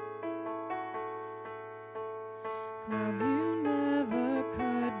 Clouds you never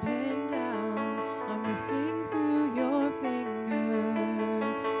could pin down are misting through your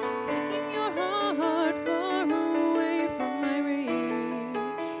fingers, taking your heart far away from my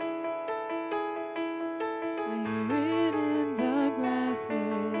reach. I hear it in the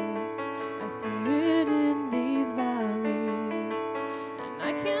grasses, I see it in these valleys, and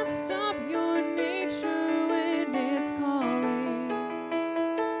I can't stop your nature when it's calling.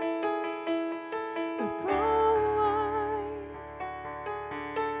 With crow eyes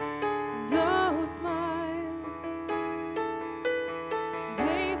and oh smile,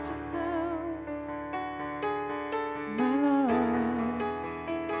 pace yourself, my love.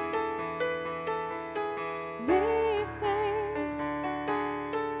 Be safe,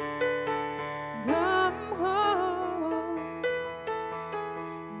 come home,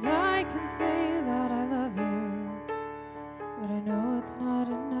 and I can say that I love you, but I know it's not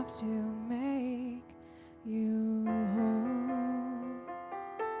enough to make you home.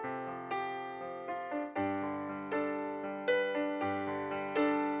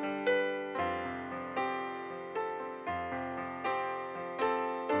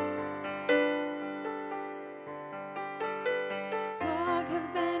 Fog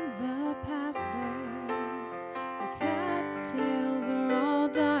have been the past days, the cattails are all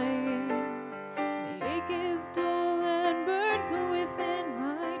dying, the ache is dull and burns within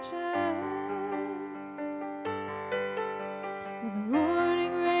my chest. When the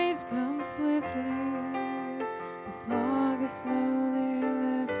morning rays come swiftly, the fog is slowly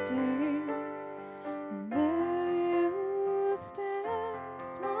lifting, and there you stand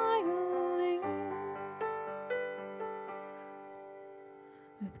smiling.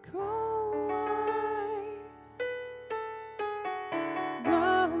 With crow eyes,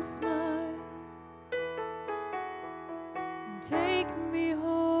 go smile, and take me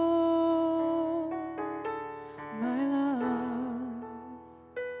home, my love.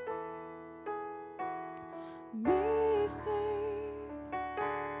 Be safe,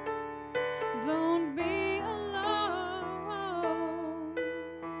 don't be alone,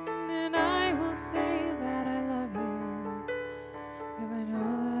 and I will say that I love you, 'cause I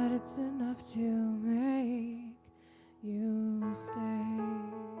know that it's enough to make you stay.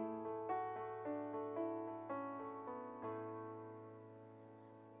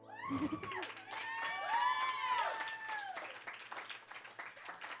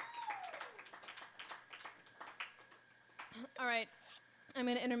 All right, I'm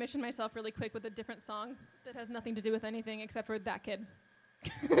going to intermission myself really quick with a different song that has nothing to do with anything except for that kid.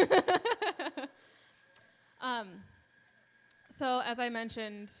 So as I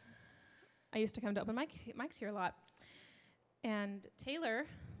mentioned, I used to come to open mics here a lot. And Taylor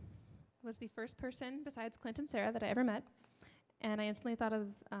was the first person besides Clint and Sarah that I ever met. And I instantly thought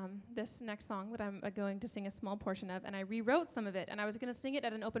of this next song that I'm going to sing a small portion of. And I rewrote some of it. And I was going to sing it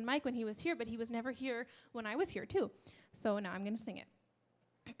at an open mic when he was here, but he was never here when I was here too. So now I'm going to sing it.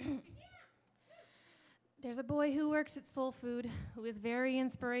 There's a boy who works at SoulFood who is very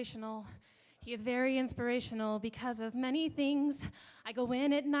inspirational. He is very inspirational because of many things. I go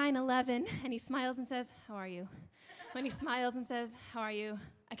in at 9/11 and he smiles and says, "How are you?" When he smiles and says, "How are you?"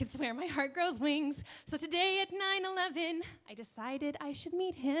 I can swear my heart grows wings. So today at 9/11, I decided I should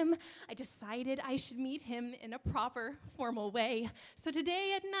meet him. I decided I should meet him in a proper, formal way. So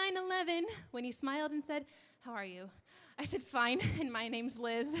today at 9/11, when he smiled and said, "How are you?" I said, "Fine, and my name's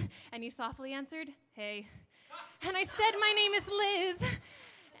Liz." And he softly answered, "Hey." And I said, "My name is Liz."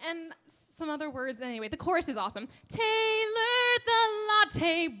 And some other words. Anyway, the chorus is awesome. Taylor the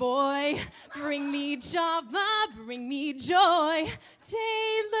latte boy, bring me Java, bring me joy.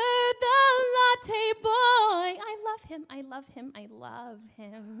 Taylor the latte boy, I love him, I love him, I love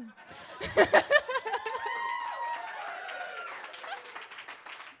him.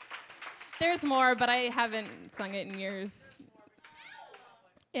 There's more, but I haven't sung it in years.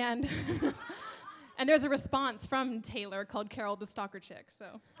 And and there's a response from Taylor called Carol the Stalker Chick,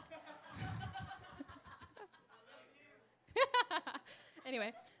 so.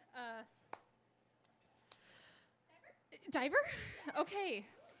 Anyway. Diver? Okay.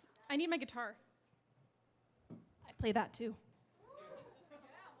 I need my guitar. I play that too.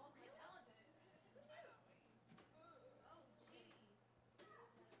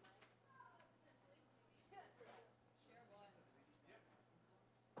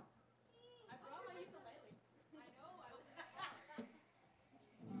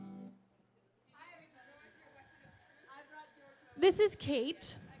 This is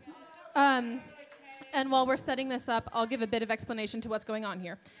Kate. And while we're setting this up, I'll give a bit of explanation to what's going on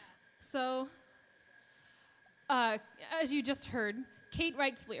here. So, as you just heard, Kate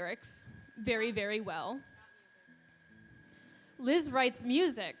writes lyrics very, very well. Liz writes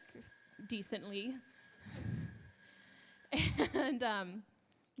music decently. And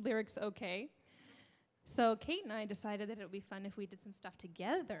lyrics okay. So Kate and I decided that it would be fun if we did some stuff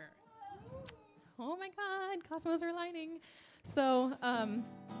together. Oh my God, cosmos are aligning. So,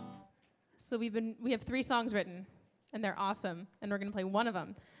 so we have 3 songs written, and they're awesome, and we're gonna play one of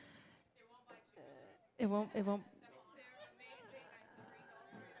them. It won't.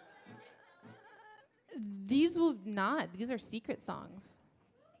 These will not. These are secret songs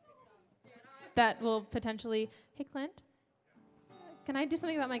that will potentially. Hey, Clint, can I do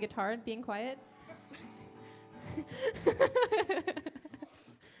something about my guitar being quiet? I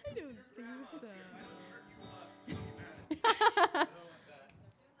don't think so.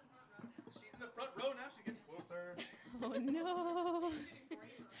 She's in the front row now. She's getting closer. Oh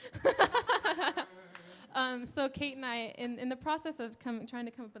no. So Kate and I, in the process of trying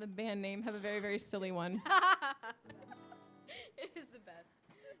to come up with a band name, have a very, very silly one. It is the best.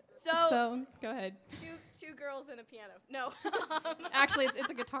 So go ahead. Two girls and a piano. No. Actually, it's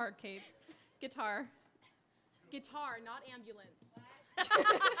a guitar, Kate. Guitar. Guitar, not ambulance.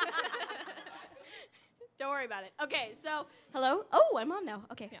 Don't worry about it. Okay, so hello. Oh, I'm on now.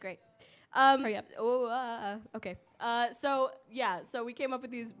 Okay, Yeah. great. Hurry up. Okay. So we came up with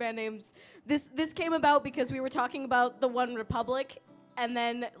these band names. This came about because we were talking about the One Republic, and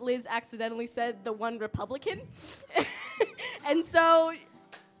then Liz accidentally said the One Republican, and so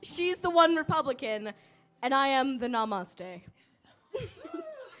she's the One Republican, and I am the Namaste.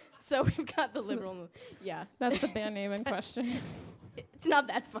 So we've got the liberal. Yeah. That's the band name in question. It's not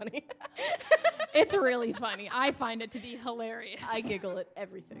that funny. It's really funny. I find it to be hilarious. I giggle at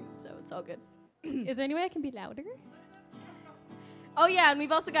everything, so it's all good. Is there any way I can be louder? Oh yeah, and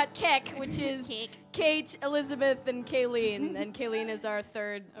we've also got Keck, which is Kate, Elizabeth, and Kayleen. And Kayleen is our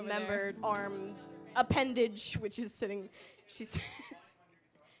third Over member arm appendage, which is sitting. She's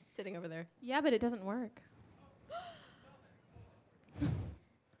sitting over there. Yeah, but it doesn't work.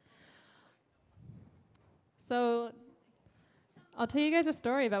 So, I'll tell you guys a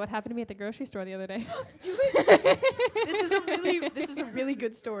story about what happened to me at the grocery store the other day. This is a really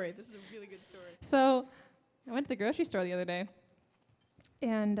good story. This is a really good story. So, I went to the grocery store the other day,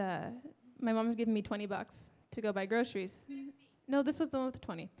 and my mom had given me $20 to go buy groceries. No, this was the one with the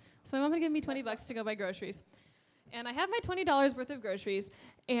 20. So my mom had given me $20 to go buy groceries. And I have my $20 worth of groceries,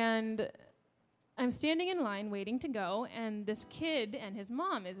 and I'm standing in line waiting to go, and this kid and his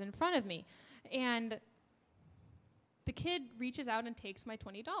mom is in front of me. And the kid reaches out and takes my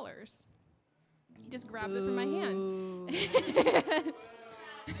 $20. He just grabs it from my hand.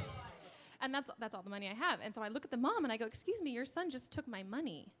 And that's all the money I have. And so I look at the mom and I go, "Excuse me, your son just took my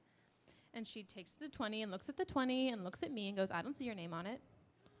money." And she takes the 20 and looks at the 20 and looks at me and goes, "I don't see your name on it."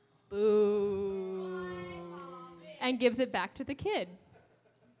 Boo. And gives it back to the kid.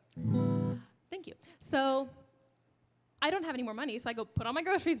 Thank you. So I don't have any more money, so I go put all my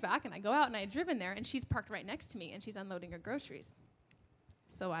groceries back, and I go out, and I had driven there, and she's parked right next to me, and she's unloading her groceries.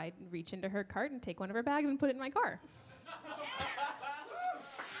 So I reach into her cart and take one of her bags and put it in my car.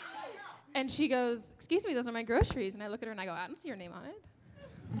 And she goes, "Excuse me, those are my groceries." And I look at her, and I go, "I don't see your name on it."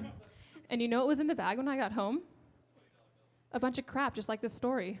 And you know what was in the bag when I got home? A bunch of crap, just like this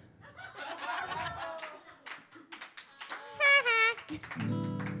story.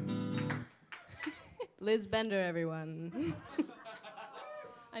 Liz Bender, everyone.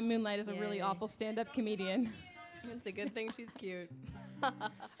 I moonlight as a really Yay. awful stand-up comedian. It's a good thing she's cute. All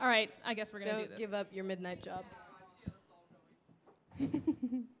right, I guess we're gonna do Don't this. give up your midnight job. All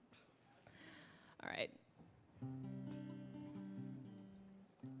right.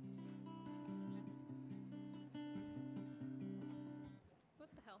 What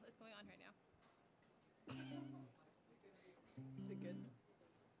the hell is going on right now? Is it good?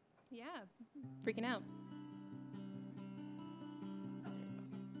 Yeah, freaking out.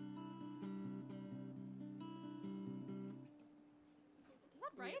 Is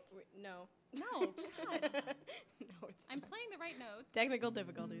that right? No. No, God. No, it's I'm playing the right notes. technical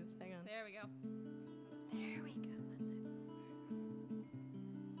difficulties. Hang on. There we go. There we go. That's it.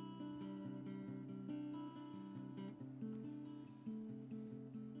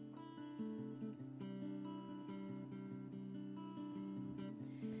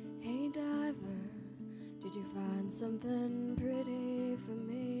 Hey diver, did you find something pretty for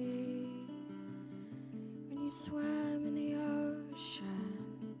me? When you swam in the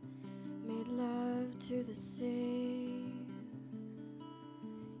ocean, made love to the sea,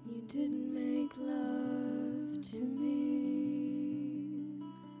 you didn't make love to me.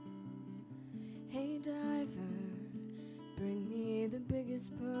 Hey diver, bring me the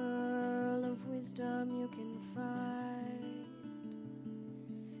biggest pearl of wisdom you can find,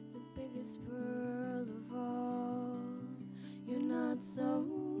 the biggest pearl of all. You're not so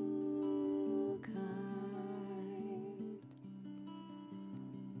kind.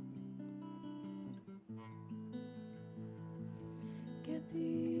 Get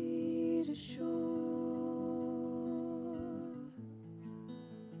thee to shore,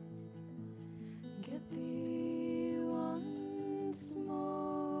 get thee once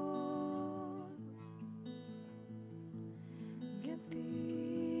more, get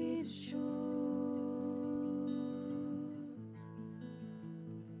thee to shore,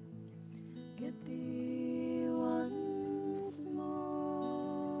 get thee once more.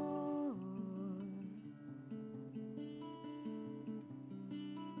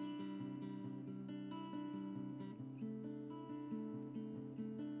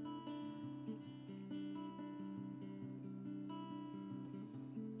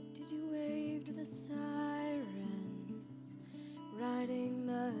 Did you wave to the sirens riding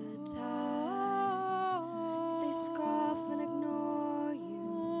the tide? Did they scoff and ignore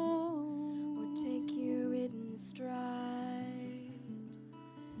you or take you in stride?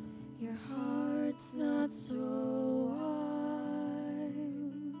 Your heart's not so wild.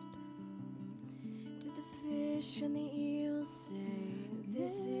 Did the fish and the eels say,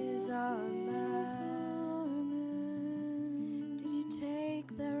 this is our man? Did you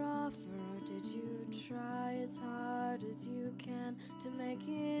take their offer, or did you try as hard as you can to make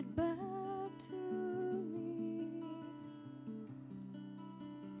it back to me?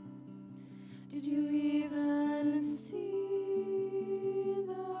 Did you even see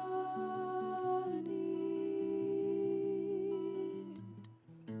the need?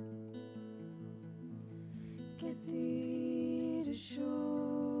 Get thee to shore,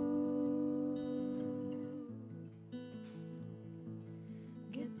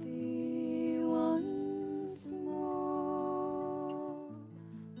 get thee once more,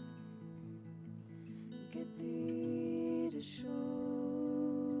 get thee to shore,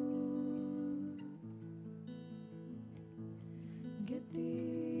 get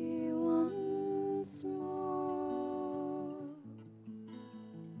thee once more.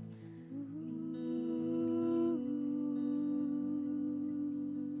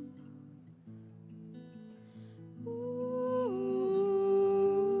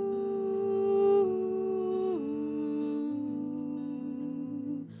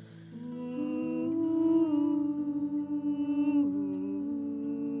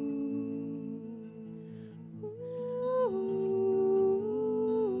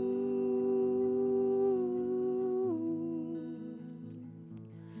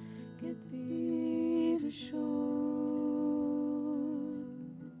 Get thee to shore,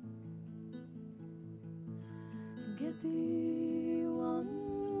 get thee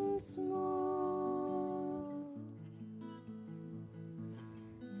once more,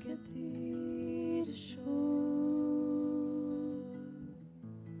 get thee to shore,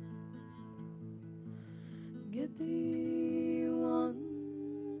 get thee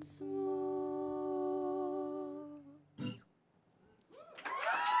once more.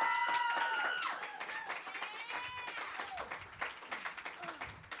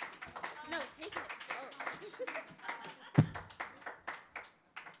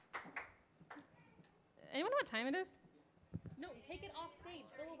 anyone know what time it is? No, take it off stage.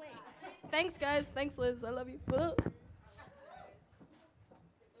 Go away. Thanks, guys. Thanks, Liz. I love you. Whoa.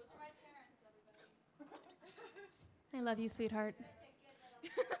 I love you, sweetheart.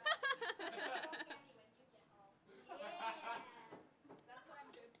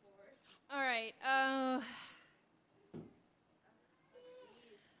 All right.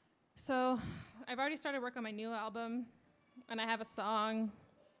 So I've already started work on my new album, and I have a song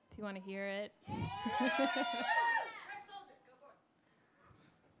if you want to hear it. Okay.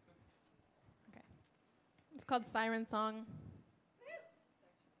 It's called Siren Song.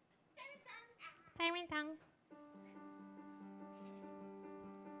 Siren Song.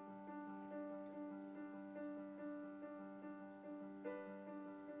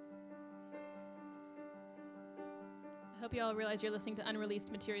 I hope you all realize you're listening to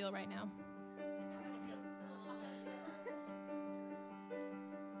unreleased material right now.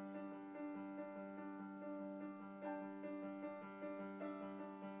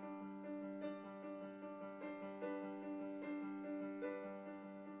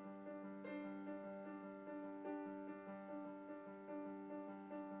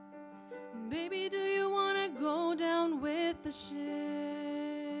 Baby, do you want to go down with the ship?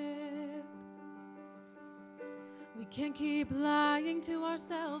 We can't keep lying to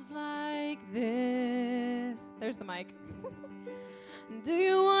ourselves like this. There's the mic. Do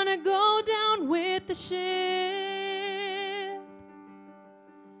you want to go down with the ship?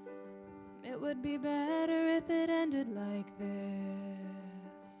 It would be better if it ended like this.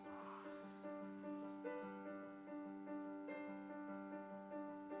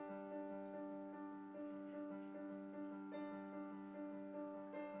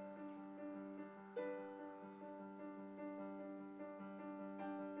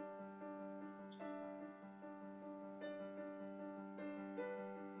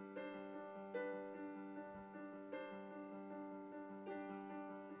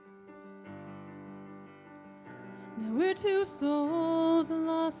 Now we're two souls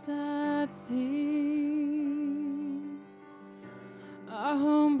lost at sea. Our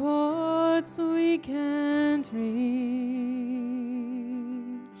home ports we can't reach.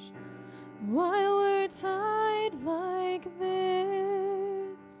 While we're tied like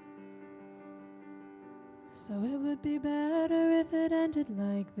this. So it would be better if it ended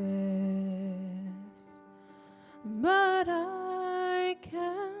like this. But I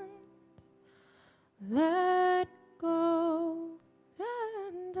can't let go,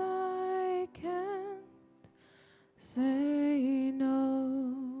 and I can't say no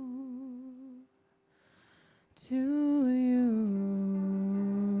to you.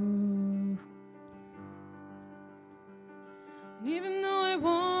 And even though I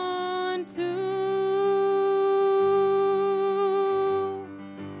want to,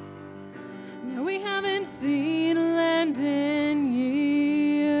 now we haven't seen land in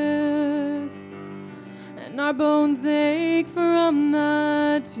years. And our bones ache from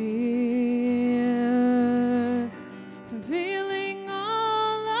the tears, from feeling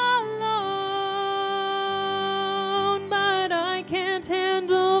all alone. But I can't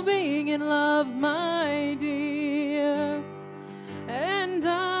handle being in love, my dear. And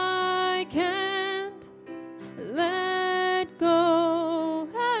I can't let go,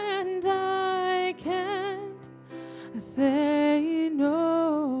 and I can't say no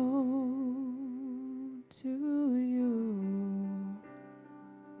to you.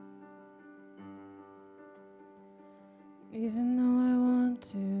 Even though I want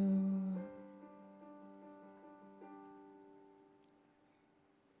to.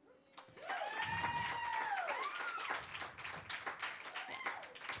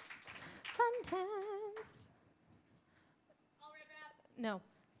 Fun times. No.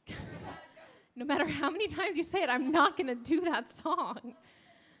 No matter how many times you say it, I'm not going to do that song.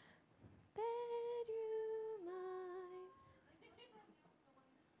 Bedroom eyes.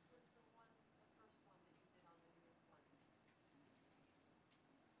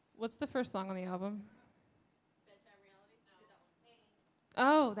 What's the first song on the album? Bedtime Reality.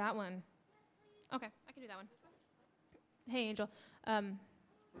 Oh, that one. Okay, I can do that one. Hey, Angel.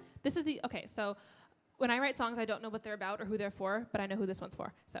 This is the, okay, so when I write songs, I don't know what they're about or who they're for, but I know who this one's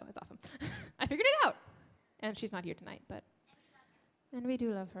for, so it's awesome. I figured it out. And she's not here tonight, but, and we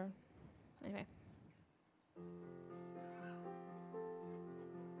do love her. Anyway.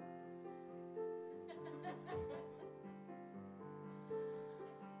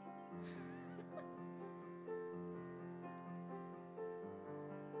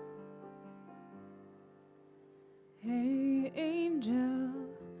 Hey, angel,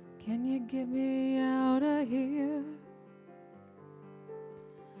 can you get me out of here?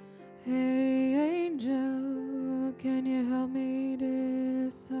 Hey, angel, can you help me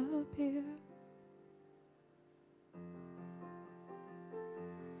disappear?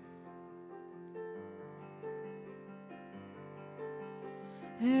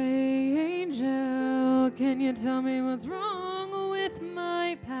 Hey, angel, can you tell me what's wrong with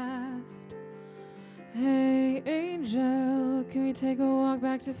my past? Hey, angel, can we take a walk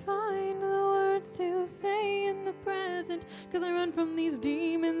back to find the words to say in the present? 'Cause I run from these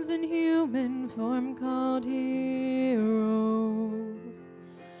demons in human form called heroes.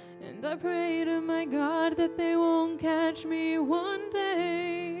 And I pray to my God that they won't catch me one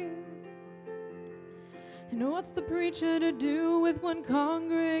day. And what's the preacher to do with one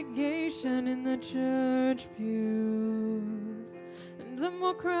congregation in the church pews? And a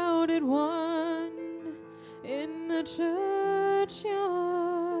more crowded one in the churchyard.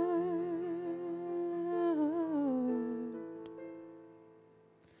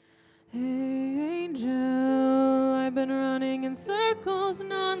 Hey, angel, I've been running in circles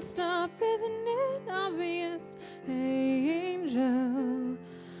nonstop, isn't it obvious? Hey, angel,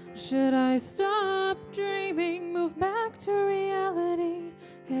 should I stop dreaming, move back to reality?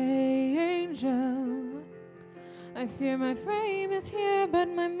 Hey, angel, I fear my frame is here, but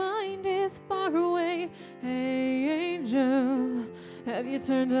my mind is far away. Hey, angel, have you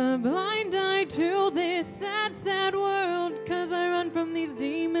turned a blind eye to this sad, sad world? 'Cause I run from these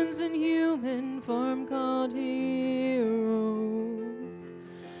demons in human form called heroes.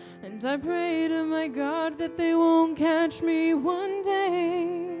 And I pray to my God that they won't catch me one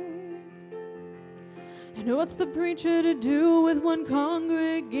day. And what's the preacher to do with one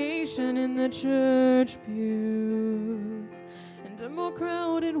congregation in the church pews? And a more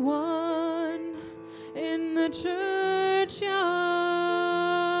crowded one in the churchyard.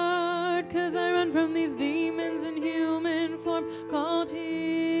 'Cause I run from these demons in human form called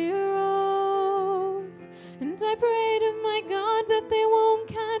heroes. And I pray to my God that they won't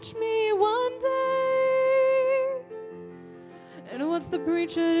catch me one day. And what's the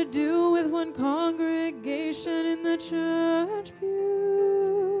preacher to do with one congregation in the church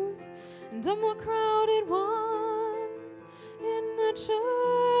pews? And a more crowded one in the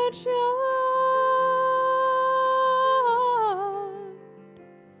churchyard.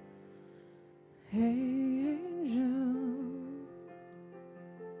 Hey, angel,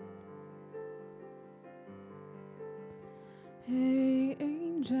 hey,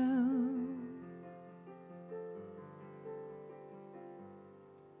 angel.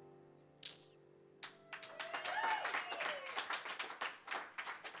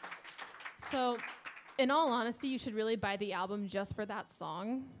 So, in all honesty, you should really buy the album just for that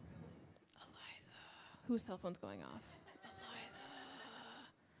song. Eliza. Whose cell phone's going off? Eliza.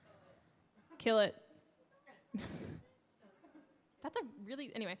 Kill it. That's a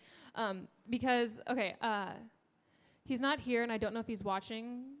really, anyway. Because, okay, he's not here, and I don't know if he's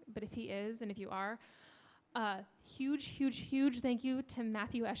watching, but if he is, and if you are, huge, huge, huge thank you to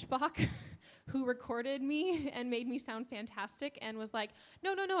Matthew Eschbach, who recorded me and made me sound fantastic and was like,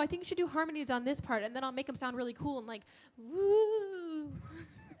 no, I think you should do harmonies on this part, and then I'll make them sound really cool and like, woo.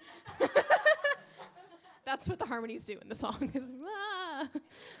 That's what the harmonies do in the song. Is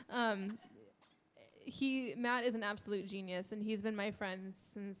Matt is an absolute genius, and he's been my friend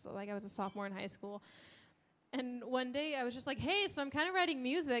since like I was a sophomore in high school. And one day I was just like, hey, so I'm kind of writing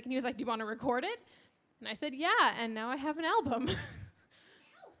music, and he was like, do you want to record it? And I said, yeah, and now I have an album.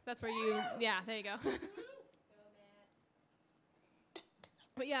 That's where yeah, there you go.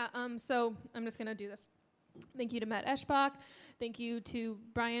 But yeah, so I'm just gonna do this. Thank you to Matt Eschbach. Thank you to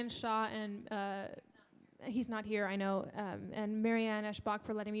Brian Shaw and he's not here, I know, and Marianne Eschbach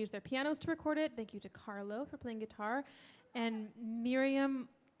for letting me use their pianos to record it. Thank you to Carlo for playing guitar, and Miriam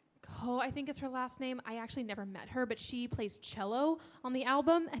Ho, I think is her last name. I actually never met her, but she plays cello on the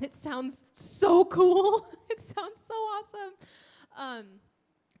album, and it sounds so cool. It sounds so awesome.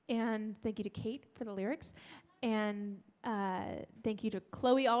 And thank you to Kate for the lyrics. And thank you to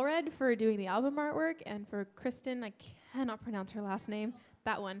Chloe Allred for doing the album artwork, and for Kristen, I cannot pronounce her last name,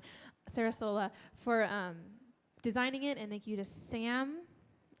 that one, Sarasola, for designing it. And thank you to Sam,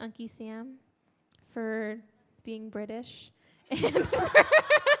 Unky Sam, for being British. And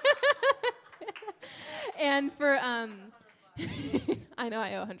and for I know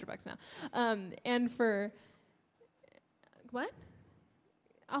I owe $100 now. And for what?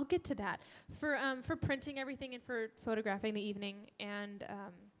 I'll get to that. For printing everything and for photographing the evening. And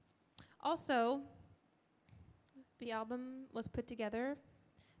also, the album was put together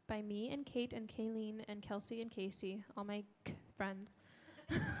by me and Kate and Kayleen and Kelsey and Casey, all my friends.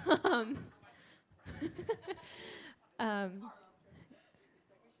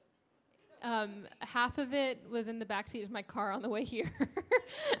 Half of it was in the backseat of my car on the way here.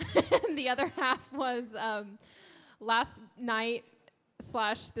 And the other half was last night /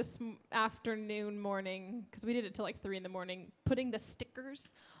 this afternoon, morning, because we did it till like 3 in the morning, putting the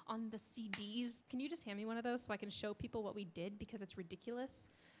stickers on the CDs. Can you just hand me one of those so I can show people what we did, because it's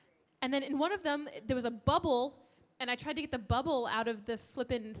ridiculous? And then in one of them, there was a bubble, and I tried to get the bubble out of the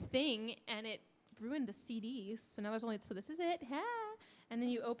flippin' thing, and it ruined the CDs. So now there's only, so this is it. Ha! And then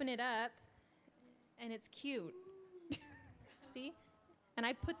you open it up, and it's cute. See? And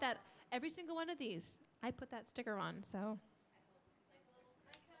I put that, every single one of these, I put that sticker on, so.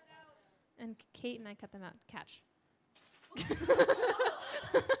 And Kate and I cut them out. Catch.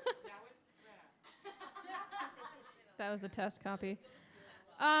 That was the test copy.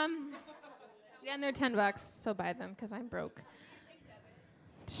 Yeah, and they're $10, so buy them, because I'm broke.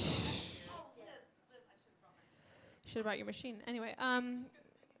 Should have brought your machine. Anyway, I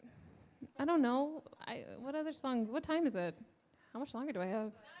don't know. What other songs? What time is it? How much longer do I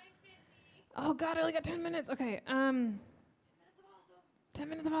have? 9:50. Oh God, I only got 10 minutes. Okay. 10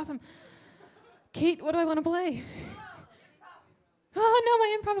 minutes of awesome. Kate, what do I want to play? Oh no,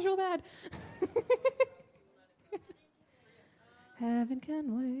 my improv's real bad. Heaven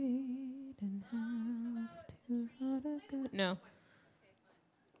can wait and house too far to go. No.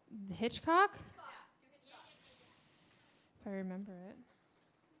 Hitchcock? If I remember it.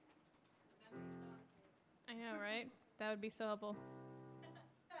 I know, right? That would be so helpful.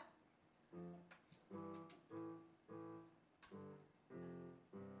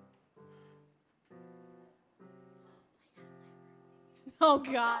 Oh,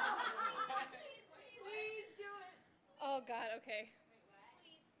 God. Please do it. Oh, God, okay.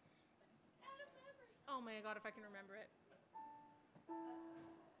 Oh, my God, if I can remember it.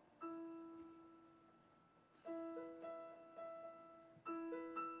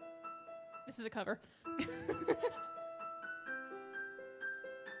 This is a cover.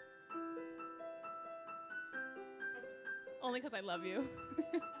 Only because I love you.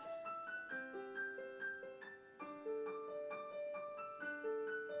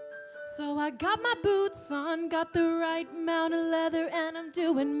 So I got my boots on, got the right amount of leather, and I'm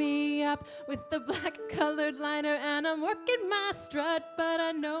doing me up with the black colored liner, and I'm working my strut, but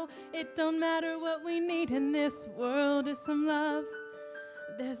I know it don't matter. What we need in this world is some love.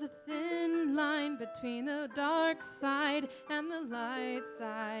 There's a thin line between the dark side and the light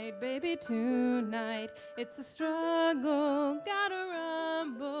side, baby, tonight. It's a struggle, gotta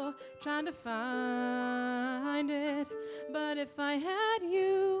rumble, trying to find it. But if I had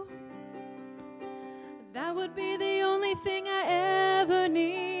you, that would be the only thing I ever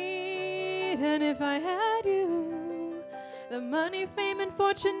need. And if I had you, the money, fame, and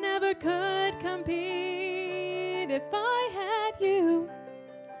fortune never could compete. If I had you,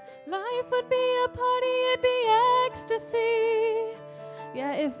 life would be a party, it'd be ecstasy.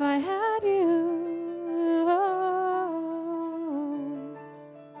 Yeah, if I had you. Oh.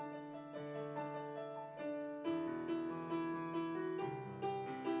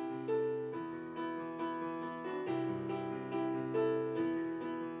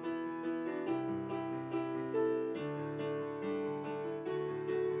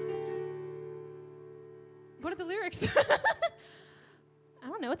 What are the lyrics? I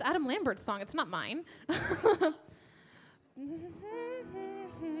don't know. It's Adam Lambert's song. It's not mine. I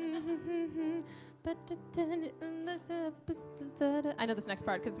know this next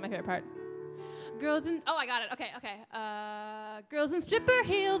part because it's my favorite part. Girls in... Oh, I got it. Okay. Girls in stripper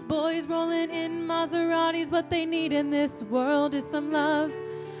heels, boys rolling in Maseratis. What they need in this world is some love.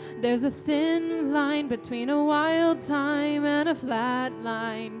 There's a thin line between a wild time and a flat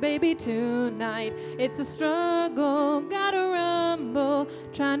line. Baby, tonight it's a struggle, gotta rumble,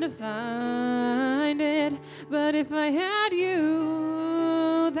 trying to find it. But if I had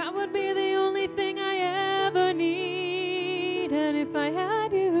you, that would be the only thing I ever need. And if I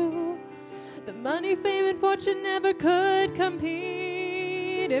had you, the money, fame, and fortune never could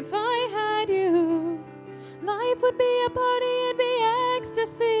compete. If I had you, life would be a party, it'd be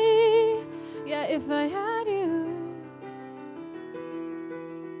ecstasy. Yeah, if I had you.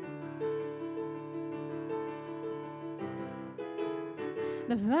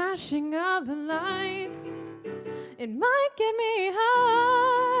 The flashing of the lights, it might get me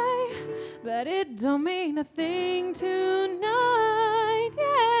high, but it don't mean a thing tonight,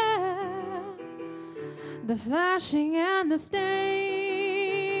 yeah. The flashing and the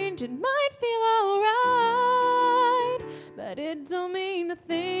stage, it might feel alright, but it don't mean a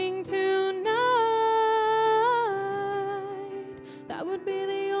thing tonight. That would be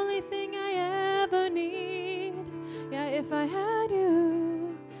the only thing I ever need. Yeah, if I had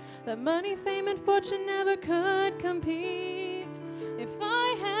you, that money, fame, and fortune never could compete. If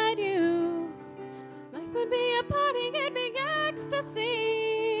I had you, life would be a party, it'd be ecstasy.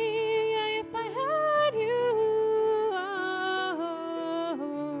 Yeah, if I had you,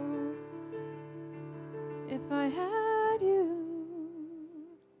 oh, if I had you.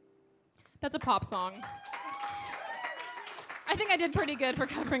 That's a pop song. I think I did pretty good for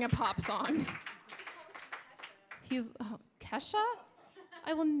covering a pop song. He's, Kesha?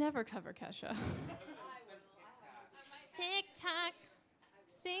 I will never cover Kesha. Tick tock,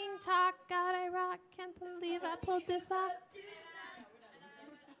 sing talk, God I rock, can't believe I pulled this off.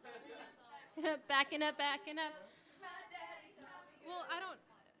 Backing up. Well, I don't,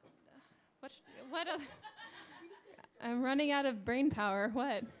 what other, I'm running out of brain power,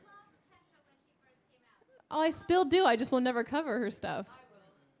 what? Oh, I still do, I just will never cover her stuff.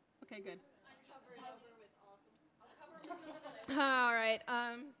 Okay, good. All right,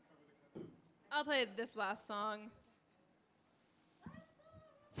 I'll play this last song.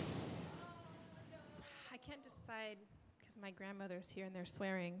 I can't decide because my grandmother's here and they're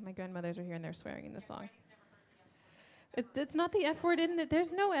swearing. My grandmothers are here and they're swearing in the song. It's not the F word in it.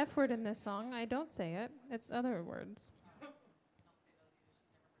 There's no F word in this song. I don't say it. It's other words.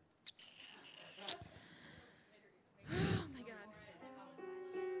 Oh my God.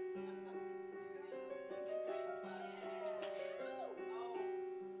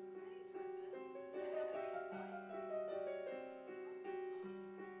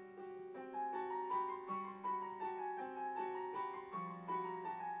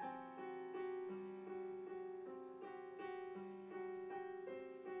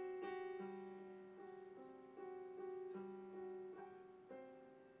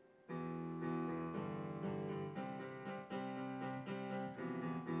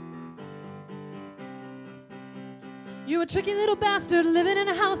 You a tricky little bastard living in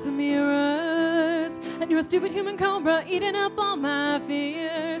a house of mirrors, and you're a stupid human cobra eating up all my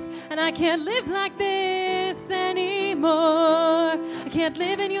fears. And I can't live like this anymore. I can't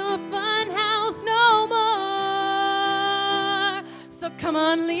live in your fun house no more. So come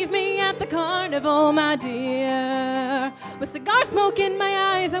on, leave me at the carnival, my dear. With cigar smoke in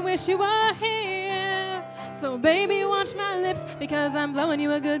my eyes, I wish you were here. So baby, watch my lips, because I'm blowing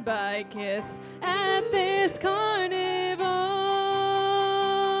you a goodbye kiss at this carnival.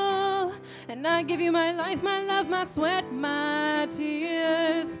 And I give you my life, my love, my sweat, my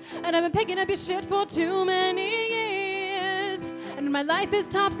tears. And I've been picking up your shit for too many years. And my life is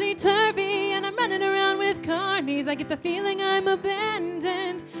topsy-turvy, and I'm running around with carnies. I get the feeling I'm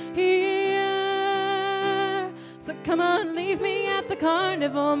abandoned here. So come on, leave me at the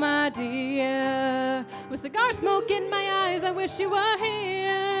carnival, my dear. With cigar smoke in my eyes, I wish you were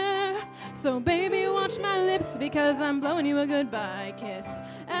here. So baby, watch my lips, because I'm blowing you a goodbye kiss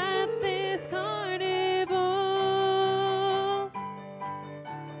at this carnival.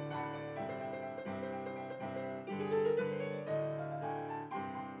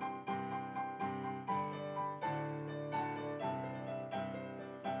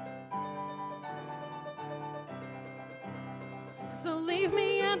 So leave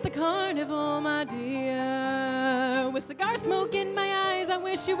me at the carnival, my dear. With cigar smoke in my eyes, I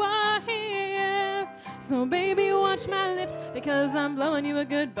wish you were here. So baby, watch my lips, because I'm blowing you a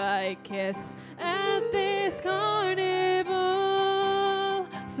goodbye kiss at this carnival.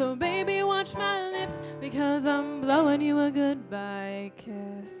 So baby, watch my lips, because I'm blowing you a goodbye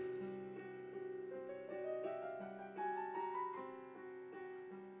kiss.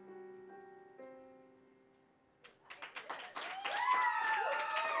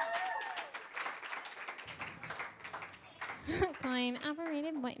 Coin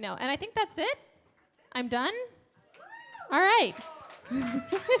operated. Wait, no. And I think that's it. I'm done. All right.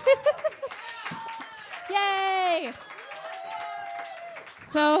 Yay.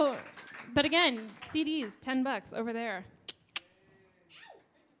 So, but again, CDs, $10 over there.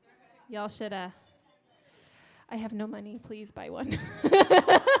 Y'all should, I have no money. Please buy one.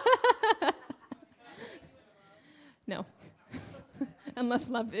 No. Unless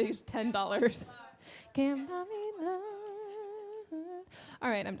love is $10. Can't buy me love. All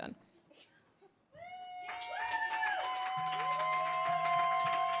right, I'm done.